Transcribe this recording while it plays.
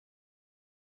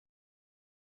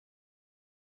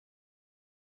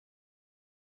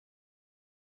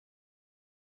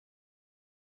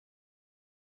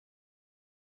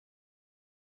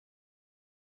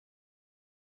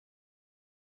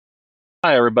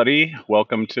Hi, everybody.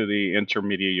 Welcome to the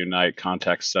Intermedia Unite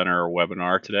Contact Center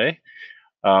webinar today.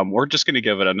 We're just going to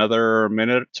give it another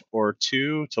minute or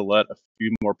two to let a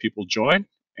few more people join,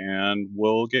 and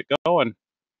we'll get going.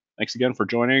 Thanks again for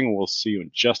joining. We'll see you in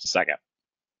just a second.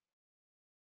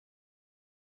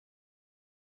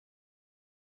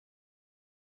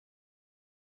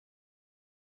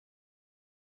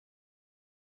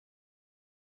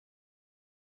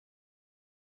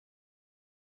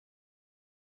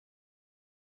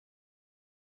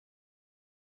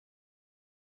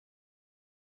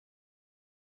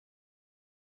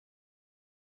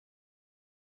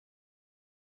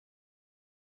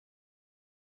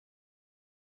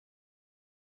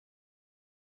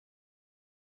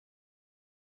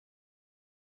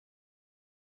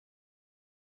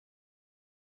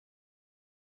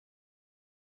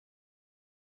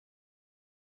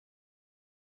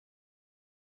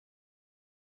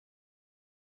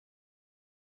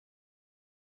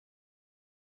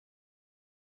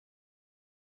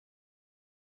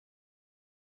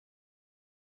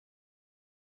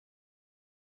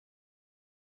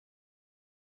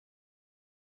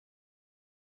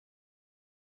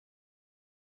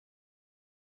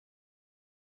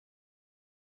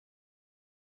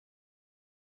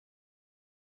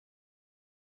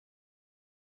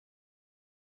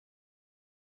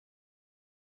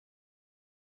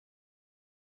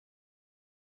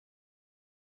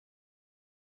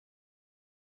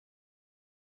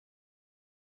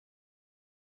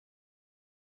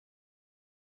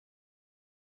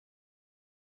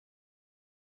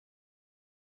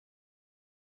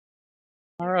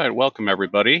 All right, welcome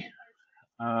everybody.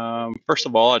 First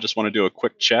of all, I just want to do a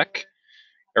quick check.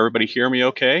 Everybody hear me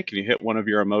okay? Can you hit one of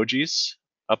your emojis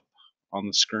up on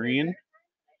the screen?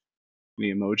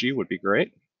 The emoji would be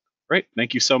great. Great,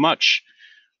 thank you so much.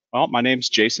 Well, my name's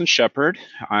Jason Shepard.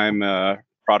 I'm a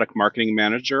product marketing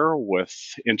manager with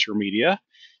Intermedia,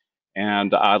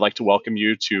 and I'd like to welcome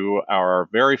you to our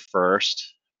very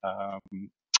first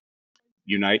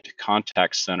Unite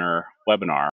Contact Center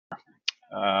webinar.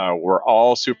 We're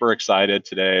all super excited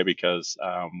today because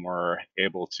we're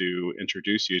able to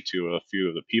introduce you to a few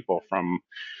of the people from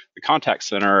the contact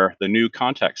center, the new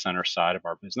contact center side of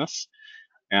our business.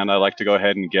 And I'd like to go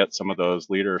ahead and get some of those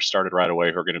leaders started right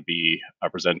away who are going to be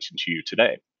presenting to you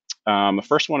today. The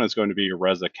first one is going to be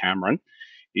Reza Cameron.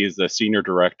 He's the Senior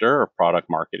Director of Product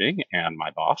Marketing and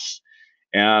my boss.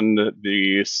 And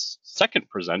the second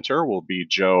presenter will be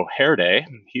Joe Hairday.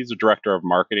 He's the Director of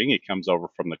Marketing. He comes over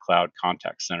from the Cloud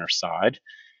Contact Center side.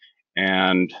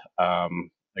 And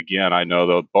again, I know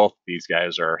that both these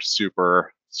guys are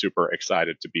super, super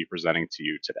excited to be presenting to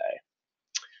you today.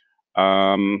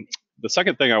 The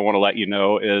second thing I want to let you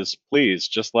know is please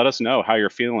just let us know how you're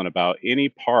feeling about any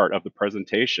part of the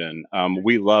presentation.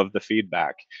 We love the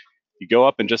feedback. You go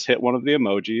up and just hit one of the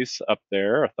emojis up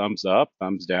there, a thumbs up,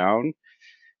 thumbs down.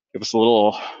 Give us a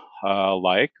little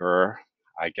like, or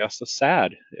I guess a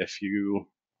sad if you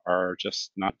are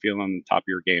just not feeling the top of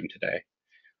your game today.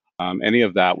 Any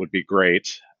of that would be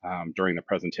great during the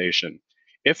presentation.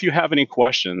 If you have any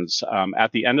questions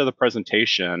at the end of the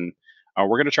presentation,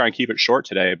 we're going to try and keep it short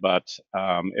today, but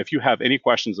if you have any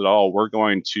questions at all, we're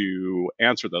going to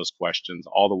answer those questions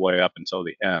all the way up until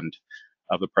the end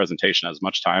of the presentation. As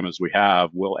much time as we have,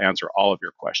 we'll answer all of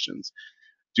your questions.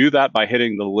 Do that by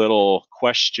hitting the little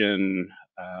question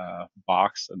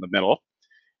box in the middle,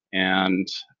 and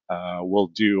we'll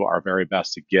do our very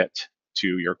best to get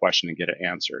to your question and get it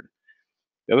answered.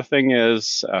 The other thing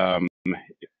is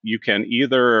you can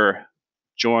either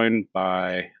join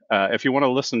by, if you want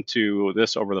to listen to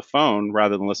this over the phone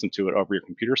rather than listen to it over your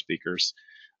computer speakers,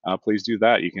 please do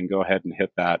that. You can go ahead and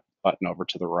hit that button over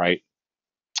to the right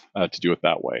to do it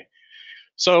that way.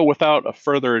 So without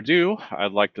further ado,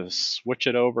 I'd like to switch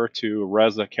it over to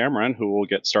Reza Cameron, who will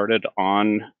get started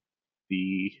on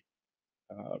the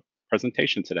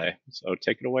presentation today. So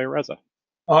take it away, Reza.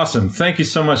 Awesome. Thank you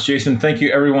so much, Jason. Thank you,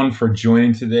 everyone, for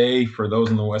joining today. For those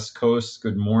on the West Coast,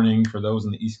 good morning. For those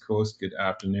on the East Coast, good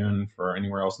afternoon. For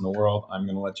anywhere else in the world, I'm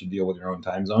going to let you deal with your own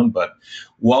time zone, but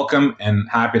welcome and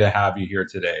happy to have you here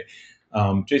today.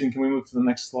 Jason, can we move to the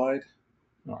next slide?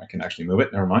 No, I can actually move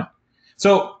it. Never mind.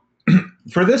 So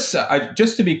for this,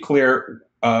 just to be clear,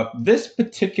 this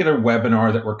particular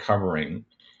webinar that we're covering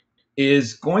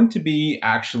is going to be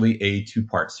actually a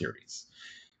two-part series.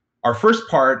 Our first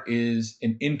part is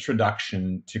an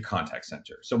introduction to contact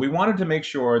center. So we wanted to make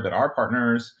sure that our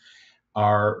partners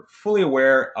are fully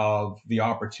aware of the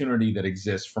opportunity that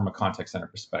exists from a contact center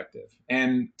perspective.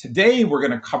 And today we're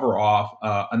going to cover off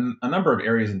a number of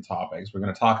areas and topics. We're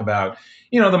going to talk about,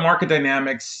 the market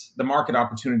dynamics, the market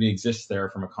opportunity exists there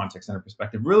from a contact center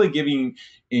perspective, really giving,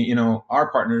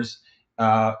 our partners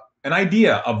an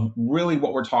idea of really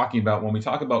what we're talking about when we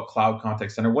talk about cloud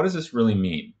contact center. What does this really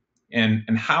mean?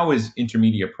 And how is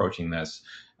Intermedia approaching this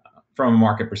from a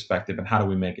market perspective, and how do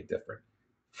we make it different?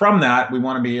 From that, we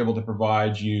want to be able to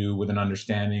provide you with an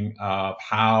understanding of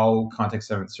how contact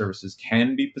center services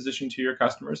can be positioned to your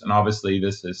customers. And obviously,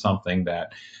 this is something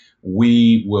that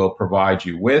we will provide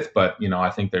you with, but I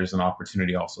think there's an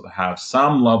opportunity also to have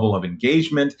some level of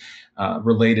engagement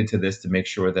related to this to make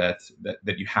sure that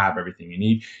you have everything you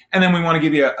need. And then we want to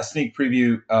give you a sneak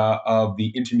preview of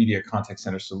the Intermedia Contact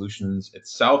Center solutions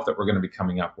itself that we're going to be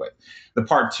coming up with. The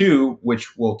part two,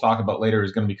 which we'll talk about later,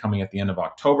 is going to be coming at the end of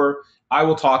October. I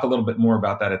will talk a little bit more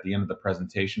about that at the end of the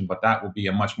presentation, but that will be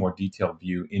a much more detailed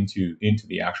view into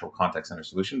the actual contact center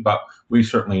solution. But we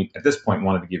certainly, at this point,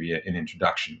 wanted to give you an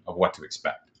introduction of what to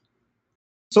expect.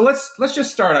 So let's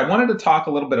just start. I wanted to talk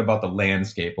a little bit about the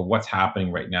landscape of what's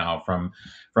happening right now from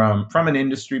an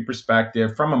industry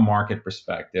perspective, from a market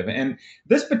perspective. And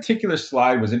this particular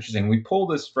slide was interesting. We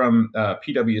pulled this from a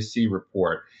PwC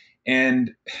report.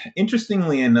 And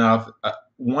interestingly enough,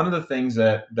 one of the things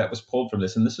that was pulled from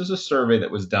this, and this is a survey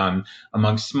that was done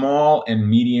among small and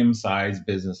medium-sized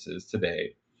businesses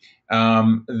today,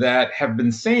 that have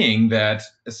been saying that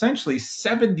essentially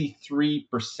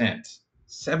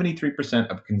 73%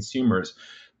 of consumers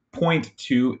point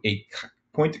to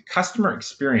customer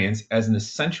experience as an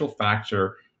essential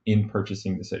factor in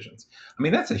purchasing decisions. I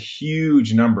mean, that's a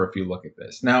huge number if you look at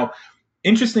this. Now,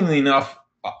 interestingly enough,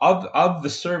 of the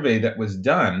survey that was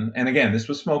done, and again, this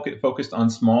was focused on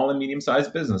small and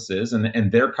medium-sized businesses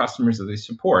and their customers that they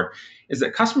support, is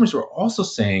that customers were also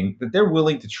saying that they're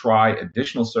willing to try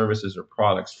additional services or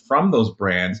products from those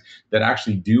brands that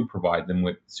actually do provide them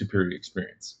with superior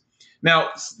experience. Now,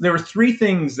 there were three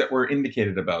things that were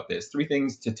indicated about this, three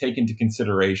things to take into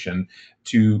consideration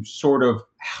to sort of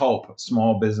help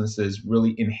small businesses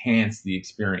really enhance the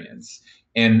experience.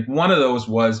 And one of those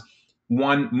was,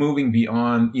 one, moving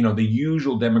beyond the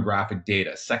usual demographic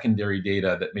data, secondary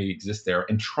data that may exist there,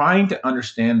 and trying to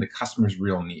understand the customer's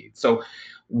real needs. So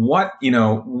what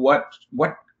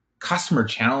customer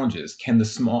challenges can a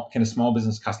small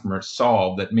business customer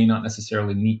solve that may not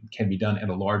necessarily can be done at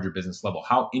a larger business level?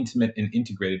 How intimate and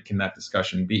integrated can that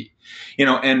discussion be?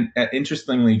 And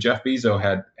interestingly, Jeff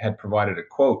Bezos had provided a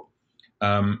quote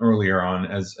earlier on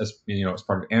as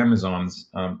part of Amazon's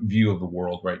view of the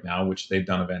world right now, which they've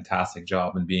done a fantastic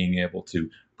job in being able to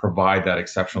provide that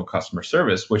exceptional customer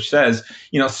service, which says,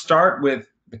 start with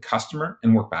the customer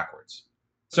and work backwards.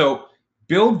 So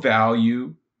build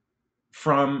value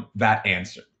from that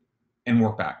answer and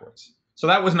work backwards. So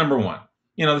that was number one.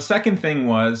 The second thing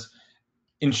was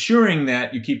ensuring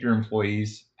that you keep your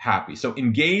employees happy. So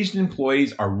engaged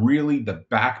employees are really the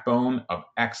backbone of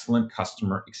excellent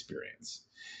customer experience.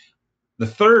 The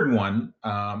third one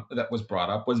that was brought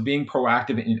up was being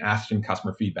proactive in asking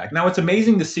customer feedback. Now, it's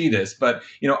amazing to see this, but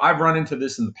I've run into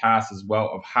this in the past as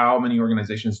well, of how many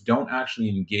organizations don't actually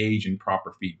engage in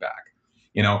proper feedback.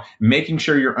 Making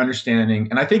sure you're understanding.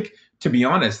 And I think, to be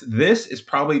honest, this is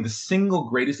probably the single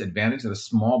greatest advantage that a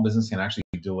small business can actually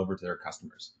deliver to their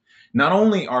customers. Not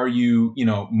only are you,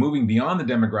 moving beyond the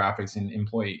demographics and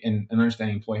employee and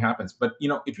understanding employee happens, but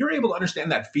if you're able to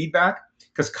understand that feedback,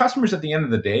 because customers at the end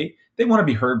of the day, they want to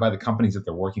be heard by the companies that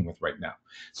they're working with right now.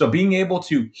 So being able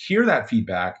to hear that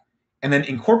feedback and then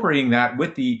incorporating that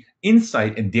with the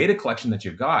insight and data collection that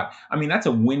you've got, I mean, that's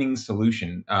a winning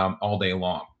solution all day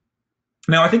long.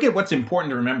 Now, I think what's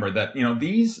important to remember that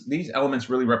these elements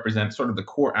really represent sort of the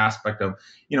core aspect of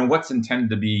what's intended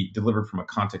to be delivered from a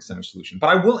contact center solution. But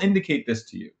I will indicate this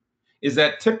to you, is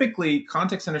that typically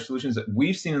contact center solutions that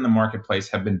we've seen in the marketplace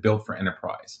have been built for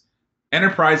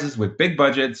enterprises with big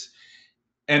budgets,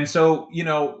 and so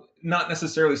not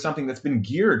necessarily something that's been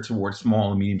geared towards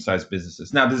small and medium-sized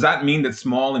businesses. Now, does that mean that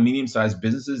small and medium-sized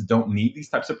businesses don't need these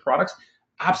types of products?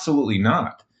 Absolutely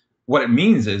not. What it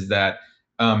means is that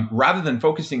rather than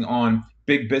focusing on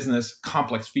big business,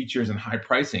 complex features, and high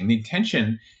pricing, the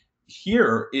intention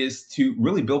here is to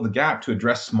really build the gap to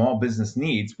address small business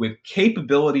needs with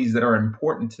capabilities that are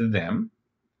important to them,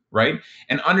 right?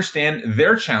 And understand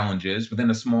their challenges within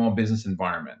a small business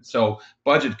environment. So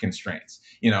budget constraints,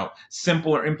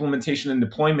 simpler implementation and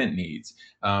deployment needs,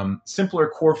 simpler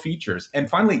core features, and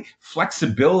finally,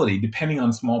 flexibility depending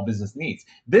on small business needs.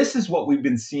 This is what we've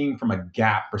been seeing from a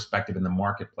gap perspective in the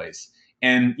marketplace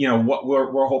and what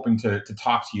we're hoping to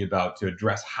talk to you about to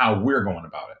address how we're going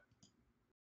about it.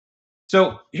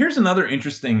 So here's another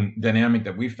interesting dynamic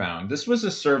that we found. This was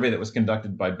a survey that was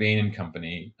conducted by Bain and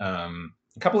Company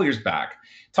a couple of years back,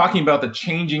 talking about the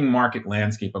changing market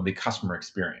landscape of the customer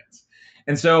experience.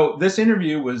 And so these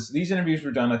interviews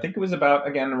were done, I think it was about,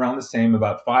 again, around the same,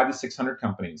 about 500 to 600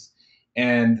 companies.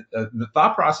 And the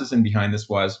thought process in behind this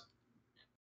was,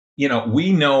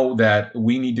 we know that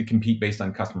we need to compete based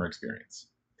on customer experience.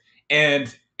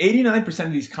 And 89%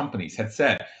 of these companies had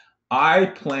said, I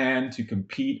plan to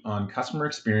compete on customer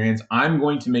experience. I'm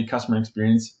going to make customer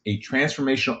experience a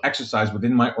transformational exercise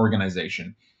within my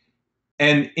organization.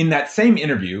 And in that same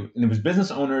interview, and it was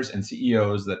business owners and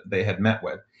CEOs that they had met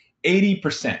with,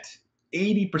 80%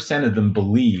 of them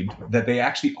believed that they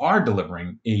actually are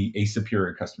delivering a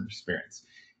superior customer experience.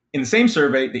 In the same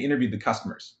survey, they interviewed the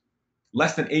customers.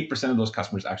 Less than 8% of those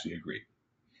customers actually agreed.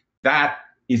 That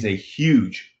is a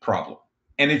huge problem.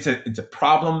 And it's a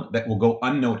problem that will go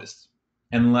unnoticed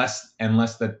unless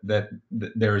that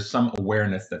there is some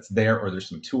awareness that's there, or there's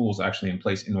some tools actually in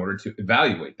place in order to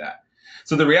evaluate that.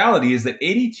 So the reality is that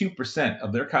 82%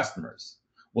 of their customers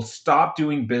will stop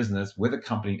doing business with a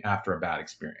company after a bad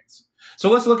experience. So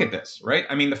let's look at this, right?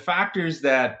 I mean, the factors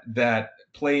that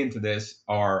play into this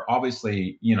are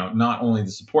obviously, not only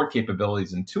the support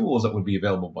capabilities and tools that would be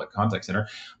available by contact center,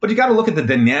 but you got to look at the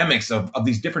dynamics of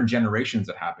these different generations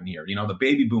that happen here. The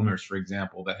baby boomers, for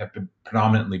example, that have been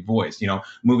predominantly voiced,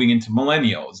 moving into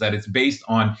millennials, that it's based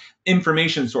on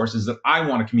information sources that I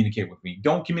want to communicate with me.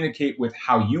 Don't communicate with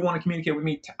how you want to communicate with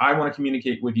me. I want to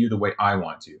communicate with you the way I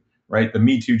want to. Right, the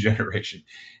Me Too generation,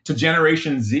 to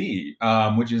Generation Z,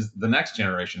 which is the next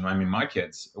generation. I mean, my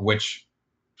kids, which,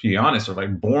 to be honest, are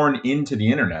like born into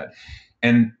the internet,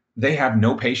 and they have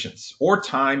no patience or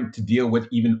time to deal with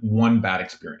even one bad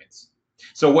experience.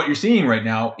 So what you're seeing right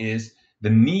now is the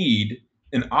need.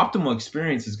 An optimal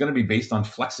experience is going to be based on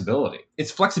flexibility.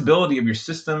 It's flexibility of your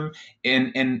system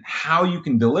and how you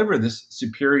can deliver this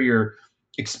superior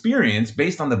experience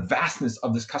based on the vastness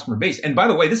of this customer base. And by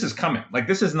the way, this is coming. Like,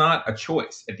 this is not a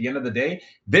choice. At the end of the day,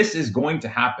 this is going to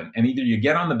happen. And either you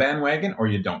get on the bandwagon or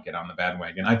you don't get on the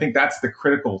bandwagon. I think that's the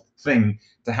critical thing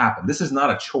to happen. This is not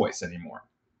a choice anymore.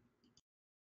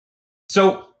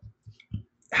 So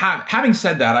having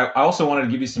said that, I also wanted to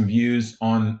give you some views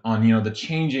on the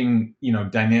changing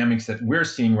dynamics that we're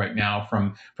seeing right now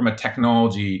from a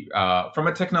technology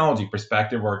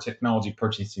perspective, or a technology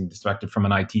purchasing perspective from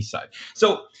an IT side.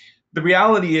 So the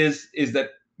reality is that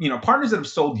partners that have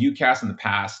sold UCaaS in the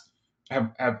past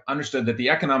have understood that the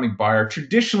economic buyer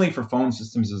traditionally for phone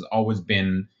systems has always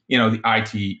been the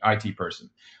IT person.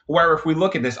 However, if we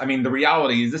look at this, I mean, the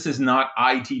reality is this is not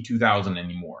IT 2000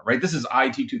 anymore, right? This is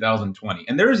IT 2020,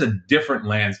 and there is a different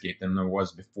landscape than there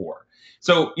was before.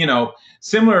 So,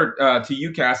 similar to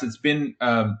UCaaS, it's been,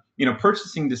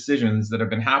 purchasing decisions that have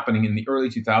been happening in the early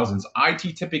 2000s.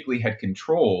 IT typically had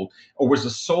control or was the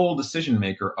sole decision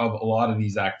maker of a lot of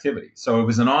these activities. So it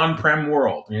was an on-prem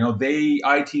world.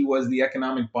 IT was the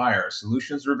economic buyer.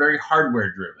 Solutions were very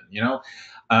hardware driven.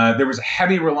 There was a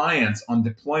heavy reliance on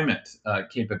deployment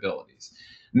capabilities.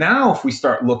 Now, if we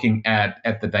start looking at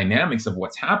the dynamics of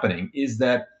what's happening, is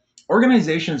that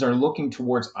organizations are looking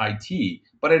towards IT,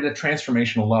 but at a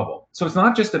transformational level. So it's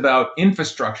not just about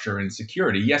infrastructure and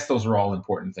security. Yes, those are all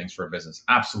important things for a business,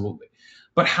 absolutely.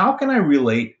 But how can I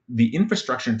relate the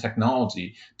infrastructure and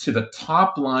technology to the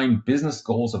top line business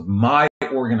goals of my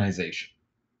organization?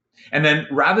 And then,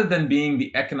 rather than being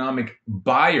the economic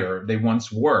buyer they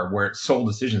once were, where it's sole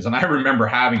decisions. And I remember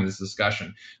having this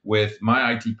discussion with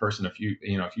my IT person a few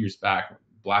years back.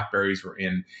 Blackberries were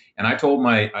in, and I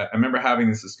remember having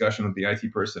this discussion with the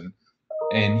IT person,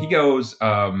 and he goes,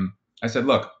 I said,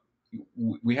 look,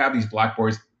 we have these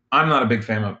Blackberries. I'm not a big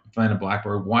fan of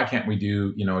BlackBerry. Why can't we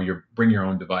do, bring your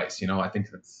own device? I think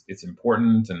it's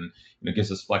important, and it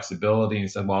gives us flexibility. And he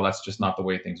said, well, that's just not the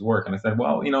way things work. And I said,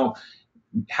 well,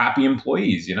 happy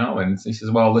employees, and he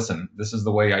says, well, listen, this is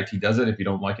the way IT does it. If you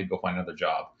don't like it, go find another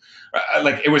job.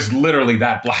 Like, it was literally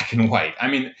that black and white. I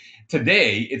mean,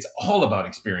 today it's all about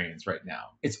experience right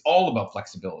now. It's all about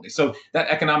flexibility. So that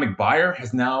economic buyer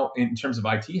has now, in terms of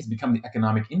IT, has become the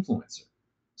economic influencer.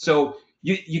 So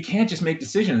you can't just make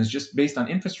decisions just based on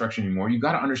infrastructure anymore. You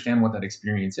got to understand what that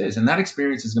experience is. And that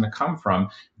experience is going to come from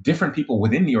different people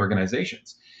within the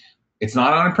organizations. It's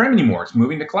not on-prem anymore. It's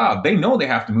moving to cloud. They know they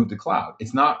have to move to cloud.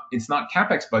 It's not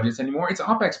CapEx budgets anymore. It's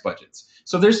OpEx budgets.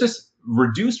 So there's this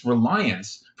reduced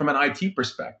reliance from an IT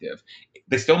perspective.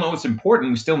 They still know it's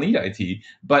important. We still need IT,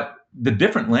 but the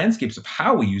different landscapes of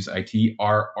how we use IT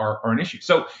are an issue.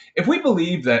 So if we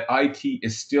believe that IT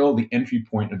is still the entry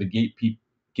point or the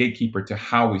gatekeeper to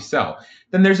how we sell,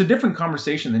 then there's a different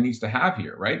conversation that needs to have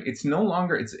here, right? It's no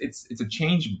longer it's a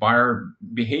change buyer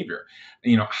behavior.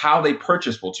 How they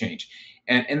purchase will change,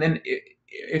 and then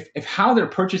if how they're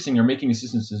purchasing or making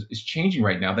decisions is changing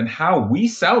right now, then how we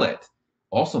sell it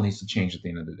also needs to change at the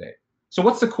end of the day. So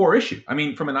what's the core issue? I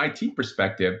mean, from an IT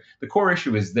perspective, the core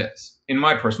issue is this, in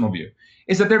my personal view,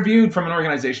 is that they're viewed from an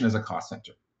organization as a cost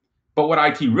center. But what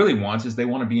IT really wants is they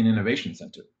want to be an innovation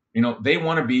center. They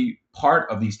want to be part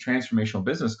of these transformational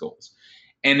business goals.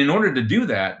 And in order to do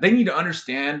that, they need to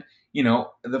understand, the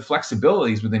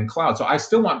flexibilities within cloud. So I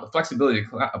still want the flexibility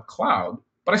of cloud,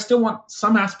 but I still want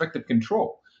some aspect of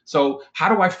control. So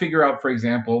how do I figure out, for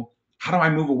example, how do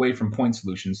I move away from point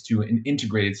solutions to an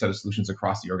integrated set of solutions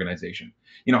across the organization?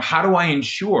 How do I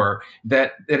ensure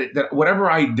that whatever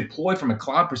I deploy from a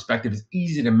cloud perspective is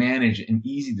easy to manage and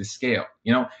easy to scale?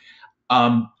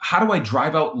 How do I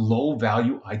drive out low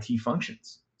value IT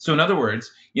functions? So in other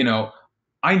words,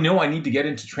 I know I need to get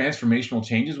into transformational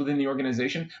changes within the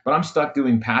organization, but I'm stuck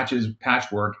doing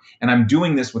patchwork, and I'm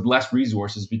doing this with less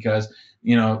resources because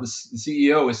the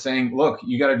CEO is saying, "Look,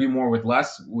 you got to do more with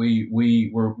less.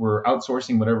 We're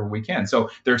outsourcing whatever we can."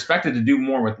 So they're expected to do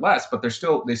more with less, but they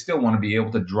still want to be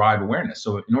able to drive awareness.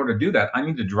 So in order to do that, I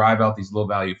need to drive out these low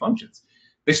value functions.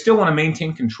 They still want to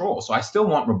maintain control. So I still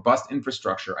want robust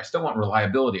infrastructure. I still want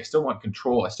reliability. I still want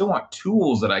control. I still want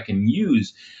tools that I can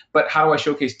use. But how do I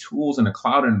showcase tools in a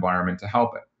cloud environment to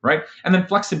help it, right? And then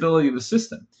flexibility of the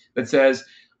system that says,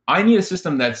 I need a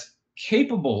system that's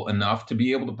capable enough to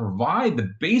be able to provide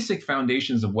the basic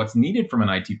foundations of what's needed from an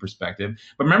IT perspective.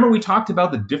 But remember, we talked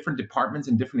about the different departments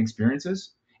and different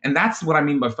experiences. And that's what I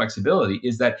mean by flexibility,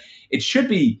 is that it should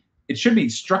be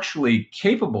structurally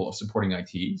capable of supporting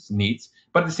IT's needs,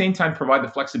 but at the same time provide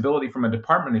the flexibility from a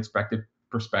department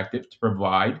perspective to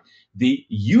provide the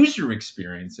user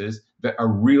experiences that are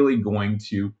really going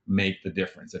to make the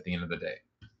difference at the end of the day.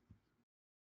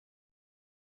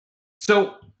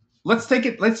 So let's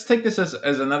take this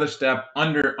as another step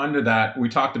under that. We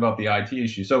talked about the IT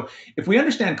issue. So if we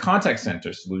understand contact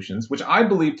center solutions, which I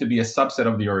believe to be a subset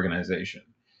of the organization,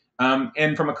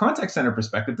 and from a contact center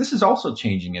perspective, this is also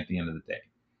changing at the end of the day.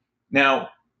 Now,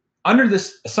 under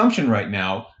this assumption right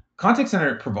now, contact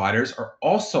center providers are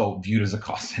also viewed as a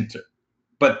cost center,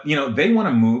 but they want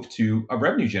to move to a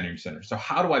revenue generating center. So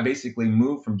how do I basically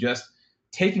move from just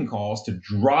taking calls to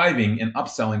driving and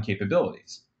upselling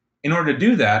capabilities? In order to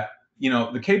do that,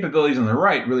 the capabilities on the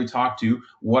right really talk to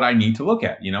what I need to look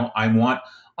at. I want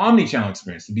omni-channel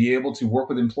experience to be able to work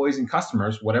with employees and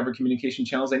customers, whatever communication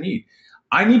channels I need.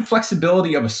 I need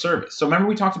flexibility of a service. So remember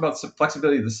we talked about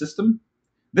flexibility of the system?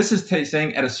 This is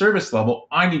saying at a service level,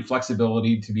 I need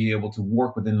flexibility to be able to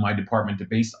work within my department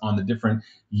based on the different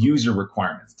user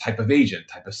requirements, type of agent,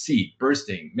 type of seat,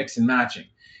 bursting, mix and matching,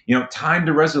 time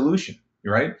to resolution,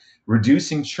 right?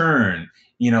 Reducing churn,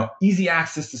 easy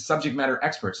access to subject matter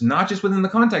experts, not just within the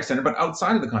contact center, but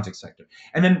outside of the contact center.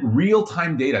 And then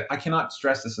real-time data. I cannot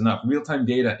stress this enough. Real-time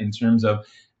data in terms of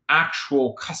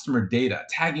actual customer data,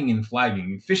 tagging and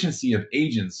flagging, efficiency of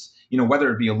agents, whether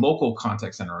it be a local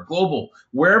contact center or global,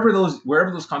 wherever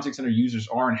those contact center users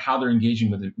are and how they're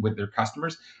engaging with their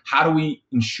customers, how do we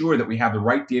ensure that we have the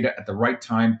right data at the right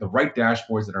time, the right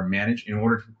dashboards that are managed in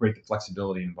order to create the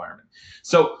flexibility environment?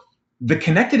 So the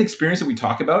connected experience that we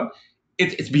talk about,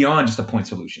 it's beyond just a point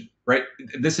solution, right?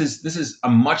 This is a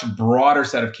much broader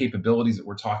set of capabilities that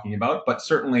we're talking about, but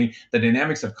certainly the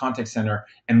dynamics of contact center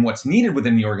and what's needed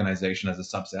within the organization as a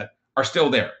subset are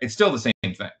still there. It's still the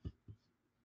same thing.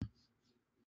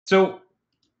 So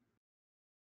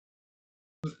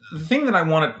the thing that I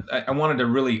wanted to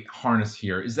really harness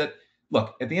here is that,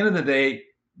 look, at the end of the day,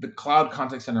 the cloud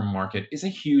contact center market is a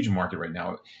huge market right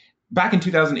now. Back in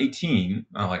 2018,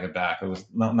 it was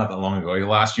not that long ago,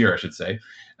 last year, I should say,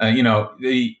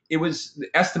 it was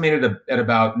estimated at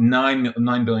about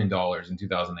 $9 billion in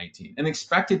 2018 and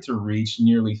expected to reach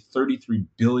nearly $33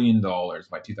 billion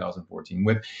by 2014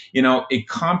 with, a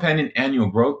compounded annual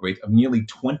growth rate of nearly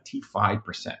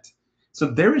 25%. So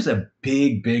there is a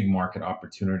big market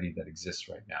opportunity that exists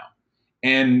right now.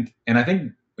 And I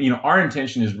think our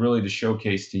intention is really to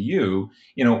showcase to you,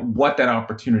 what that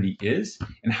opportunity is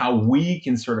and how we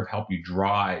can sort of help you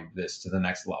drive this to the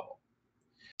next level.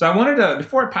 So I wanted to,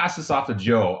 before I pass this off to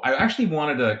Joe, I actually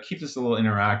wanted to keep this a little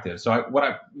interactive. So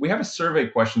we have a survey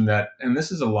question and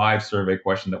this is a live survey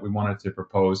question that we wanted to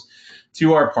propose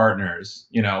to our partners.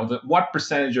 What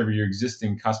percentage of your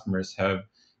existing customers have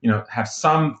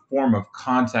some form of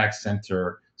contact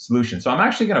center solution? So I'm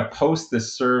actually going to post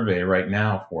this survey right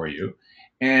now for you.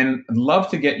 And I'd love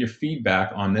to get your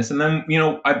feedback on this. And then,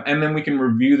 and then we can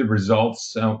review the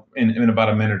results in about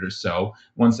a minute or so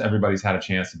once everybody's had a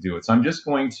chance to do it. So I'm just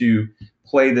going to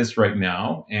play this right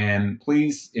now. And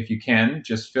please, if you can,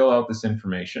 just fill out this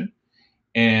information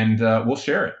and we'll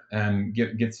share it and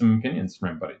get some opinions from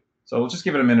everybody. So we'll just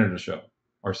give it a minute or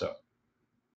so.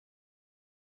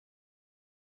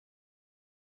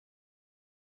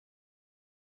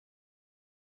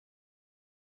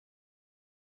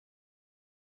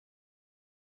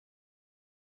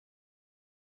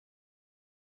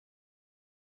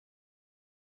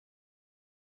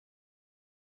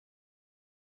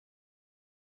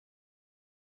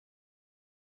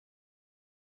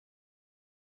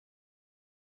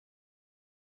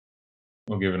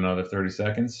 We'll give it another 30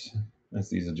 seconds as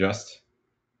these adjust.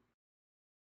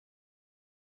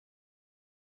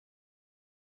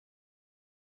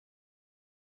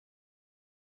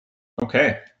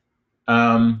 Okay.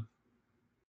 So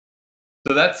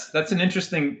that's an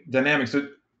interesting dynamic. So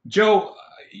Joe,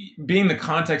 being the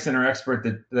contact center expert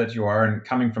that you are and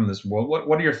coming from this world,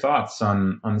 what are your thoughts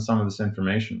on some of this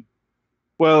information?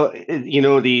 Well,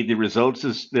 the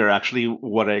results they're actually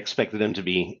what I expected them to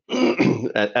be.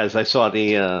 As I saw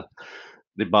the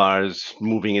bars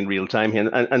moving in real time here,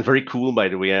 and very cool, by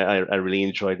the way. I really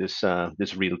enjoyed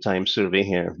this real time survey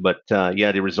here. But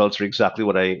yeah, the results are exactly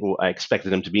what I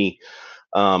expected them to be.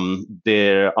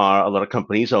 There are a lot of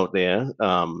companies out there,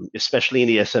 especially in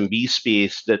the SMB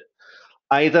space, that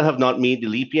either have not made the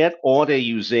leap yet, or they're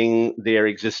using their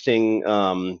existing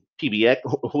PBX,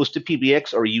 hosted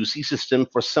PBX or UC system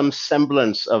for some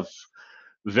semblance of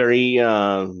very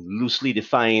loosely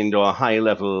defined or high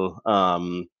level,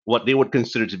 what they would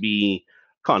consider to be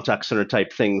contact center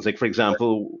type things. Like, for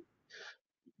example,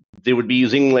 they would be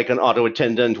using like an auto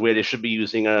attendant where they should be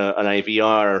using an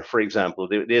IVR, for example.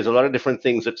 There's a lot of different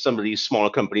things that some of these smaller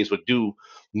companies would do,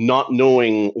 not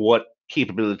knowing what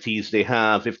capabilities they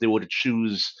have if they were to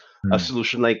choose a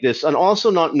solution like this, and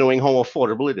also not knowing how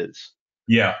affordable it is.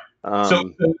 Yeah.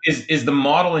 So is the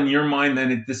model in your mind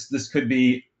then this could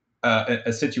be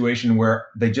a situation where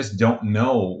they just don't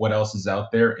know what else is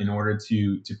out there in order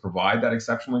to provide that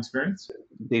exceptional experience?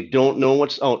 They don't know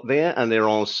what's out there, and they're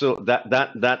also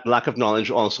that lack of knowledge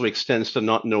also extends to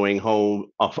not knowing how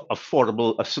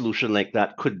affordable a solution like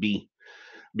that could be.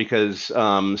 Because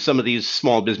some of these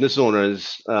small business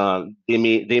owners, they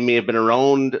may have been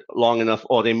around long enough,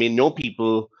 or they may know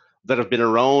people that have been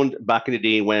around back in the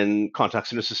day when contact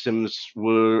center systems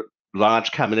were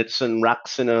large cabinets and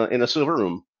racks in a server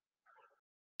room.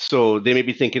 So they may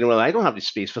be thinking, well, I don't have the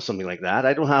space for something like that.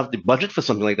 I don't have the budget for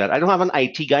something like that. I don't have an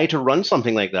IT guy to run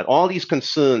something like that. All these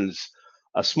concerns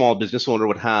a small business owner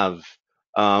would have,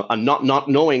 and not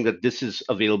knowing that this is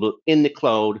available in the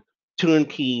cloud,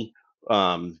 turnkey,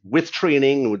 with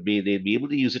training, they'd be able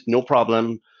to use it no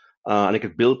problem, and they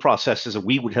could build processes, and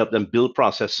we would help them build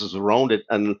processes around it,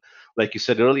 and like you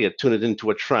said earlier, turn it into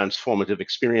a transformative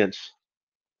experience.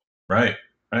 Right.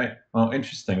 Right. Well,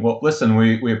 interesting. Well, listen,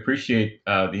 we appreciate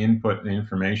the input and the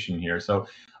information here. So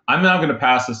I'm now going to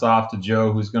pass this off to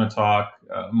Joe, who's going to talk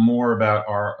more about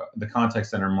the contact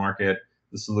center market,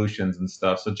 the solutions and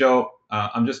stuff. So Joe,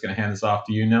 I'm just going to hand this off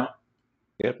to you now.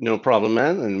 Yep, no problem,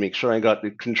 man. And make sure I got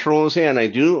the controls here, and I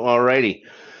do. Alrighty.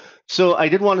 So I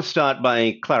did want to start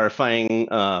by clarifying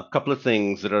a couple of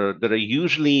things that are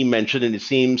usually mentioned in the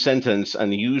same sentence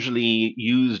and usually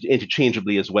used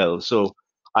interchangeably as well. So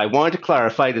I wanted to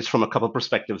clarify this from a couple of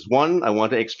perspectives. One, I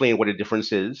want to explain what the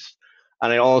difference is,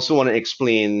 and I also want to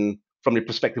explain from the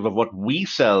perspective of what we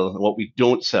sell and what we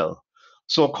don't sell.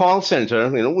 So a call center,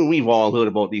 we've all heard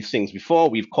about these things before.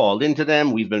 We've called into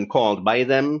them. We've been called by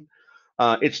them.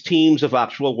 It's teams of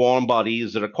actual warm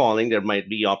bodies that are calling. There might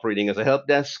be operating as a help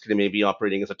desk. They may be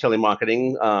operating as a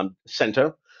telemarketing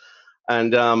center,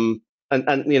 and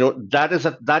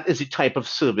that is the type of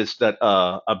service that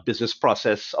a business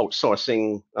process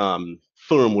outsourcing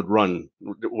firm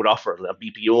would offer, a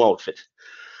BPO outfit.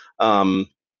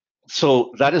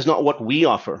 So that is not what we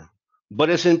offer, but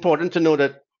it's important to know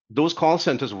that those call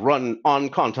centers run on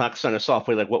contact center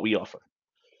software like what we offer.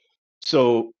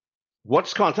 So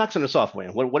what's contact center software?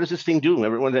 What does this thing do?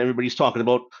 Everybody's talking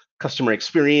about customer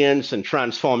experience and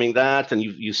transforming that. And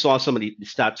you saw some of the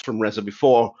stats from Reza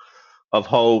before of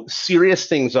how serious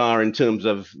things are in terms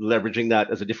of leveraging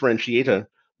that as a differentiator.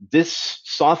 This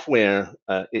software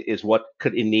is what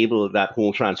could enable that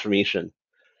whole transformation.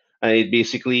 And it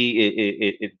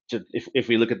basically, if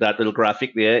we look at that little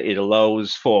graphic there, it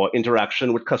allows for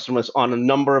interaction with customers on a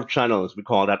number of channels. We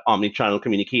call that omni-channel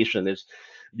communication.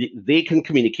 They can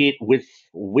communicate with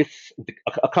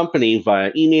a company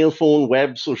via email, phone,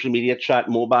 web, social media, chat,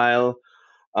 mobile,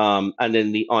 And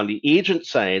then on the agent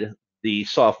side, the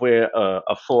software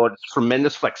affords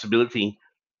tremendous flexibility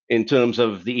in terms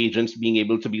of the agents being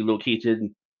able to be located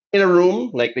in a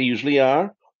room like they usually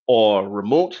are, or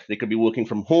remote. They could be working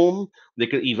from home. They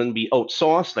could even be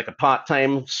outsourced, like a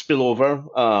part-time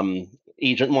spillover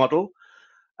agent model.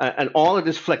 And all of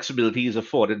this flexibility is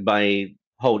afforded by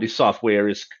how the software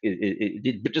is,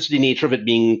 just the nature of it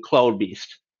being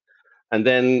cloud-based. And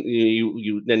then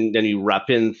you wrap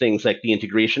in things like the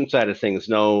integration side of things.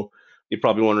 Now you're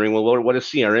probably wondering, well, what does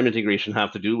CRM integration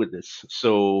have to do with this?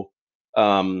 So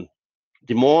um,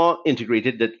 the more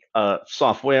integrated that a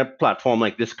software platform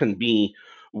like this can be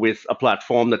with a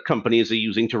platform that companies are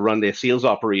using to run their sales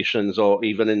operations, or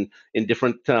even in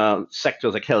different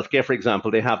sectors like healthcare, for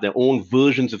example, they have their own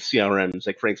versions of CRMs.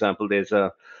 Like, for example,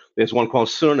 there's one called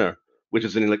Cerner, which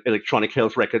is an electronic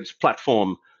health records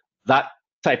platform. That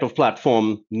type of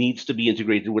platform needs to be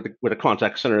integrated with a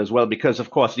contact center as well, because of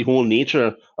course the whole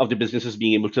nature of the business is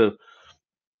being able to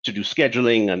do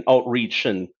scheduling and outreach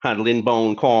and handle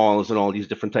inbound calls and all these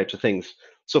different types of things.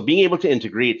 So being able to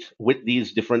integrate with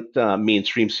these different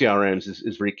mainstream CRMs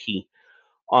is very key.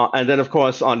 And then, of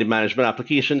course, on the management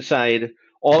application side,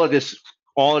 all of this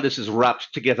all of this is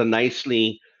wrapped together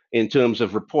nicely in terms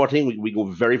of reporting. We go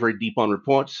very, very deep on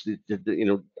reports.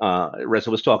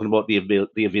 Reza was talking about the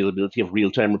availability of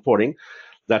real-time reporting.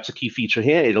 That's a key feature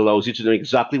here. It allows you to know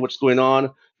exactly what's going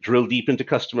on, drill deep into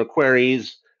customer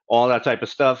queries, all that type of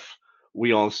stuff.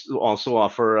 We also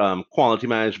offer quality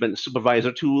management and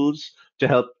supervisor tools to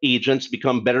help agents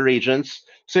become better agents.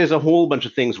 So there's a whole bunch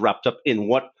of things wrapped up in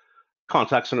what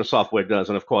contact center software does.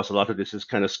 And of course, a lot of this is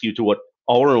kind of skewed to what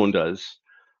our own does.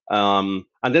 And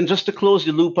then just to close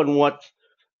the loop on what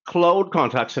cloud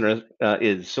contact center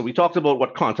is. So we talked about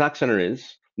what contact center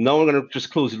is. Now we're going to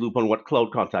just close the loop on what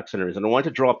cloud contact center is. And I want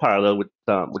to draw a parallel with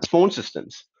phone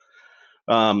systems.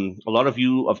 A lot of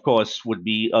you, of course, would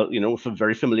be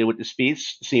very familiar with the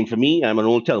space. Same for me. I'm an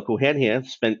old telco head here.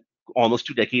 Spent almost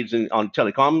 2 decades on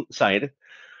telecom side.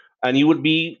 And you would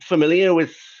be familiar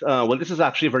with, well, this is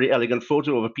actually a very elegant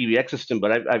photo of a PBX system,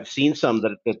 but I've seen some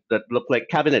that look like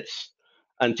cabinets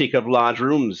and take up large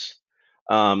rooms.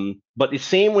 But the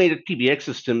same way that PBX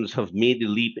systems have made the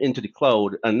leap into the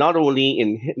cloud, and not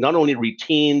only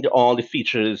retained all the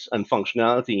features and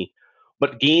functionality,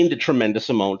 but gained a tremendous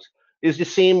amount, is the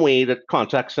same way that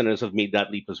contact centers have made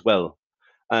that leap as well.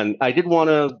 And I did want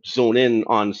to zone in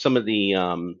on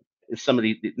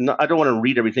I don't want to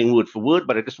read everything word for word,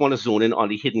 but I just want to zone in on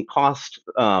the hidden cost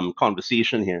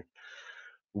conversation here.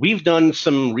 We've done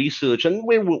some research, and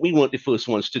we weren't the first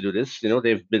ones to do this.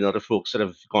 There've been other folks that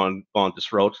have gone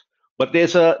this route. But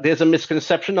there's a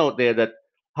misconception out there that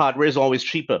hardware is always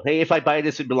cheaper. Hey, if I buy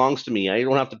this, it belongs to me. I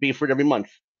don't have to pay for it every month.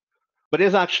 But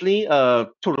there's actually a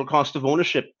total cost of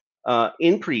ownership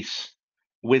increase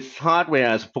with hardware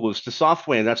as opposed to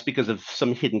software, and that's because of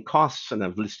some hidden costs, and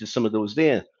I've listed some of those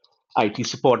there. IT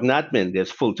support and admin, there's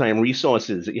full-time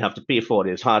resources that you have to pay for,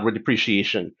 there's hardware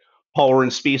depreciation, power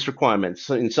and space requirements.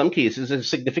 So in some cases, there's a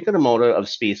significant amount of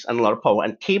space and a lot of power,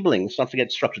 and cabling, let's not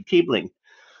forget structured cabling.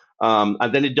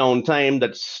 And then the downtime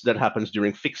that happens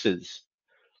during fixes.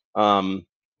 Um,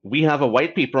 we have a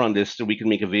white paper on this that we can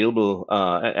make available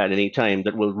at any time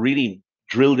that will really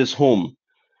drill this home.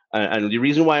 And the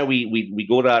reason why we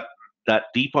go that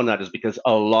deep on that is because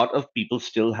a lot of people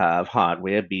still have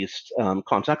hardware-based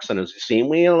contact centers, the same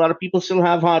way a lot of people still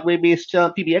have hardware-based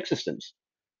PBX systems.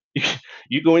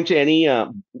 You go into any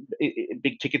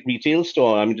big ticket retail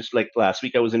store. I mean, just like last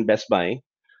week, I was in Best Buy,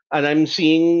 and I'm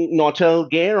seeing Nortel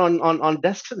gear on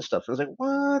desks and stuff. I was like,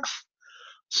 what?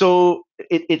 So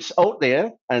it's out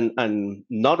there, and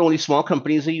not only small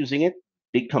companies are using it,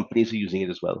 big companies are using it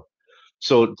as well.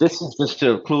 So this is just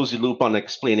to close the loop on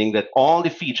explaining that all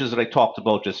the features that I talked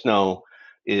about just now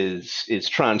is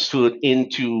transferred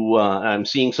into. I'm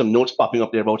seeing some notes popping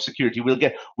up there about security. We're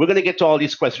going to get to all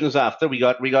these questions after we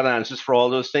got answers for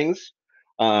all those things.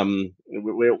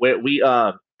 We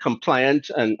are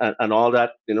compliant and all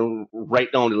that,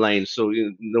 right down the line. So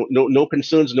no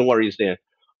concerns, no worries there.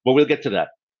 But we'll get to that.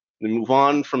 We move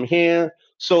on from here.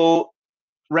 So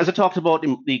Reza talked about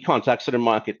the contact center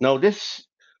market. Now the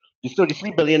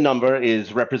 33 billion number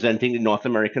is representing the North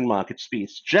American market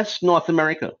space, just North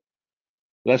America.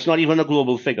 That's not even a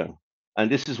global figure.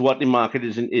 And this is what the market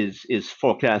is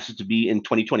forecasted to be in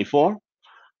 2024.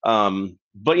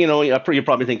 But you're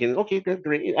probably thinking, okay,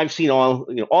 great. I've seen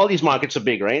all these markets are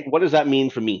big, right? What does that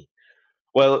mean for me?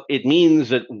 Well, it means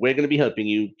that we're going to be helping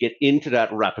you get into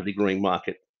that rapidly growing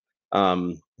market.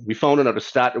 We found another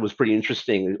stat that was pretty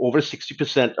interesting. Over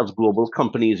 60% of global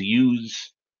companies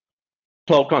use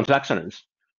cloud contact centers.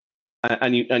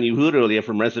 And you heard earlier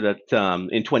from Reza that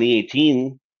in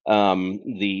 2018,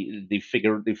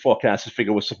 the forecasted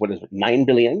figure was what is it, 9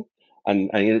 billion,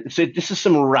 and so this is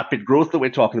some rapid growth that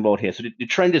we're talking about here. So the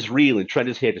trend is real, and the trend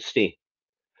is here to stay.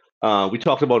 We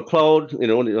talked about cloud,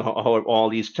 how all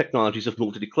these technologies have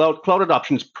moved to the cloud. Cloud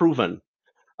adoption is proven,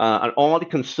 and all the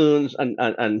concerns and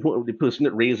the person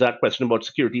that raised that question about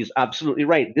security is absolutely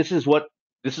right. This is what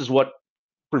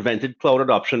prevented cloud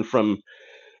adoption from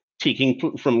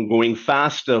going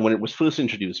faster when it was first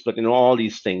introduced. But all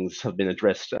these things have been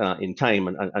addressed in time,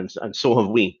 and so have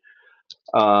we.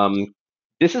 Um,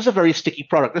 this is a very sticky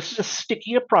product. This is a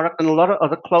stickier product than a lot of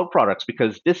other cloud products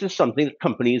because this is something that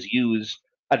companies use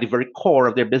at the very core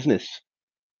of their business.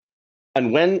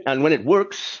 And when it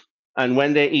works, and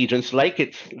when their agents like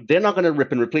it, they're not going to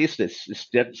rip and replace this.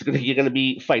 You're going to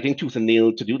be fighting tooth and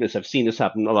nail to do this. I've seen this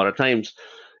happen a lot of times.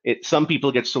 Some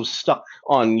people get so stuck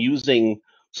on using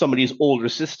some of these older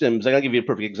systems. I'm gonna give you a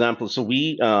perfect example. So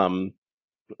we onboarded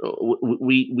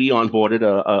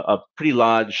a pretty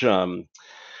large.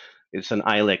 It's an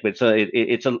ILEC, but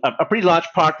it's a pretty large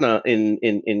partner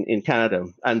in Canada,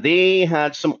 and they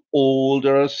had some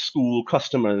older school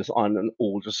customers on an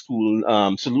older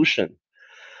school solution.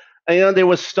 And, they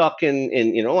were stuck in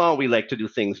oh, we like to do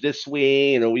things this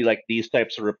way, we like these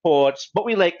types of reports, but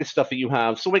we like the stuff that you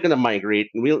have, so we're going to migrate.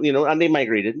 And and they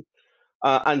migrated.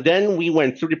 And then we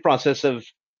went through the process of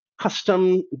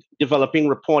custom developing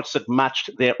reports that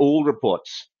matched their old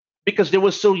reports because they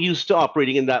were so used to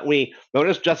operating in that way. Now,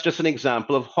 that's just an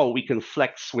example of how we can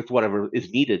flex with whatever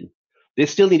is needed. They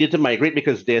still needed to migrate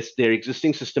because their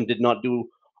existing system did not do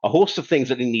a host of things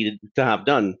that they needed to have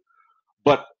done.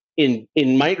 But in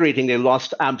migrating, they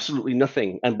lost absolutely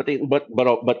nothing, and but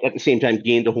at the same time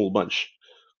gained a whole bunch.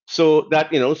 So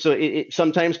that so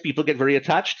sometimes people get very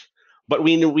attached, but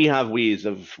we know we have ways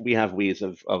of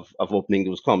opening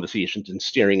those conversations and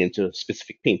steering into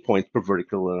specific pain points per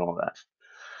vertical and all that.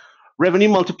 Revenue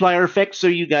multiplier effect. So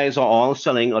you guys are all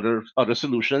selling other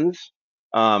solutions.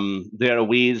 There are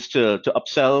ways to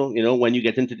upsell. When you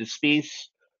get into this space,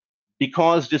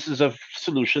 because this is a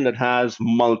solution that has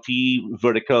multi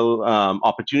vertical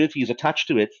opportunities attached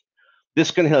to it.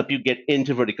 This can help you get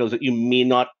into verticals that you may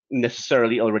not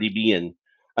necessarily already be in.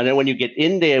 And then when you get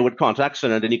in there with contact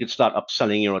center, then you can start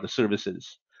upselling your other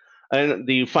services. And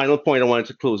the final point I wanted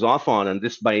to close off on, and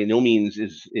this by no means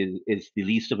is the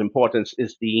least of importance,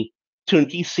 is the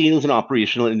turnkey sales and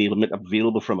operational enablement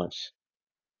available from us.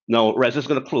 Now, Rez is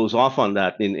going to close off on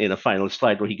that in a final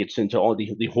slide where he gets into all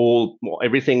the whole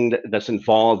everything that's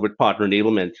involved with partner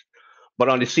enablement. But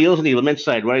on the sales enablement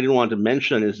side, what I didn't want to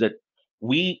mention is that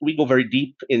we go very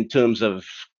deep in terms of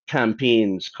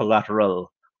campaigns,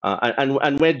 collateral,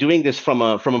 and we're doing this from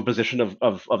a position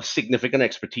of significant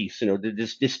expertise.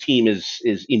 This team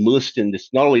is immersed in this,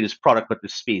 not only this product but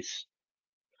this space.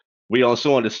 We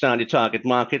also understand the target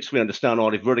markets. We understand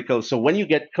all the verticals. So when you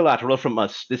get collateral from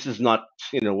us, this is not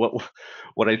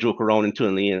what I joke around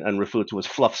internally and refer to as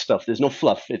fluff stuff. There's no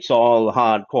fluff. It's all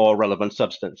hardcore relevant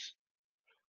substance.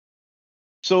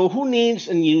 So who needs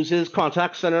and uses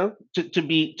contact center? To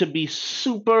be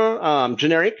super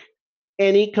generic,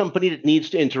 any company that needs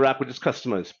to interact with its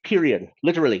customers, period,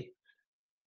 literally.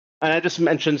 And I just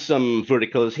mentioned some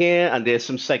verticals here, and there's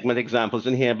some segment examples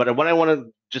in here. But what I want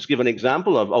to just give an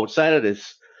example of outside of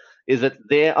this is that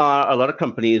there are a lot of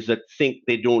companies that think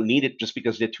they don't need it just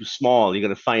because they're too small. You're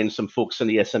going to find some folks on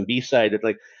the SMB side that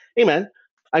like, hey man,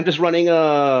 I'm just running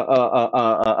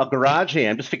a garage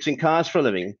here. I'm just fixing cars for a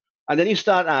living. And then you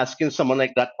start asking someone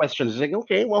like that questions. It's like,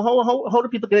 okay, well, how do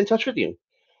people get in touch with you?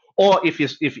 Or if you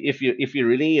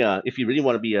really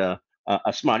want to be a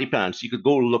smarty pants, you could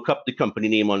go look up the company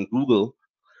name on Google,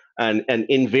 and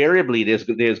invariably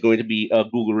there's going to be a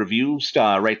Google review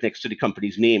star right next to the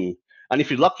company's name. And if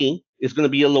you're lucky, it's going to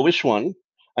be a lowish one.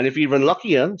 And if you're even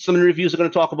luckier, some of the reviews are going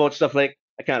to talk about stuff like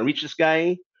I can't reach this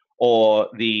guy, or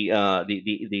or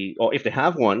if they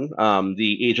have one,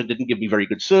 the agent didn't give me very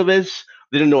good service.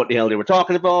 They didn't know what the hell they were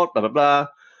talking about. Blah blah blah.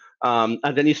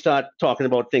 And then you start talking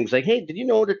about things like, hey, did you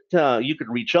know that you could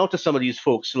reach out to some of these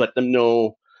folks to let them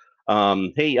know,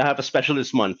 hey, I have a special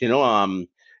this month.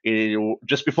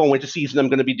 Just before winter season, I'm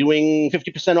going to be doing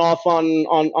 50% off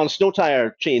on snow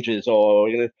tire changes, or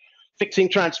fixing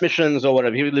transmissions or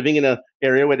whatever. You're living in an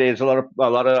area where there's a lot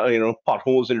of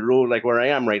potholes in the road, like where I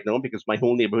am right now, because my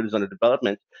whole neighborhood is under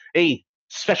development. Hey,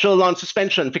 special on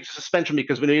suspension, fix the suspension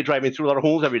because we know you're driving through a lot of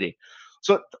holes every day.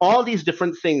 So all these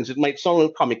different things, it might sound a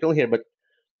little comical here, but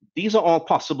these are all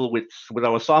possible with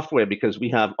our software because we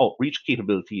have outreach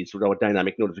capabilities with our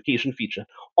dynamic notification feature.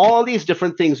 All these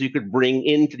different things you could bring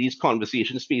into these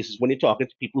conversation spaces when you're talking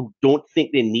to people who don't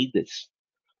think they need this.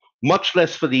 much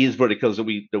less for these verticals that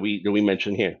we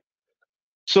mentioned here.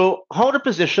 So how to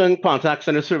position contact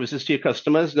center services to your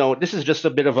customers? Now, this is just a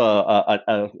bit of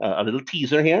a little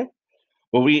teaser here.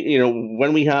 But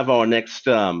when we have our next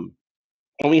session,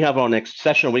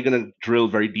 we're going to drill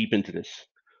very deep into this.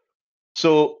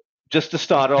 So just to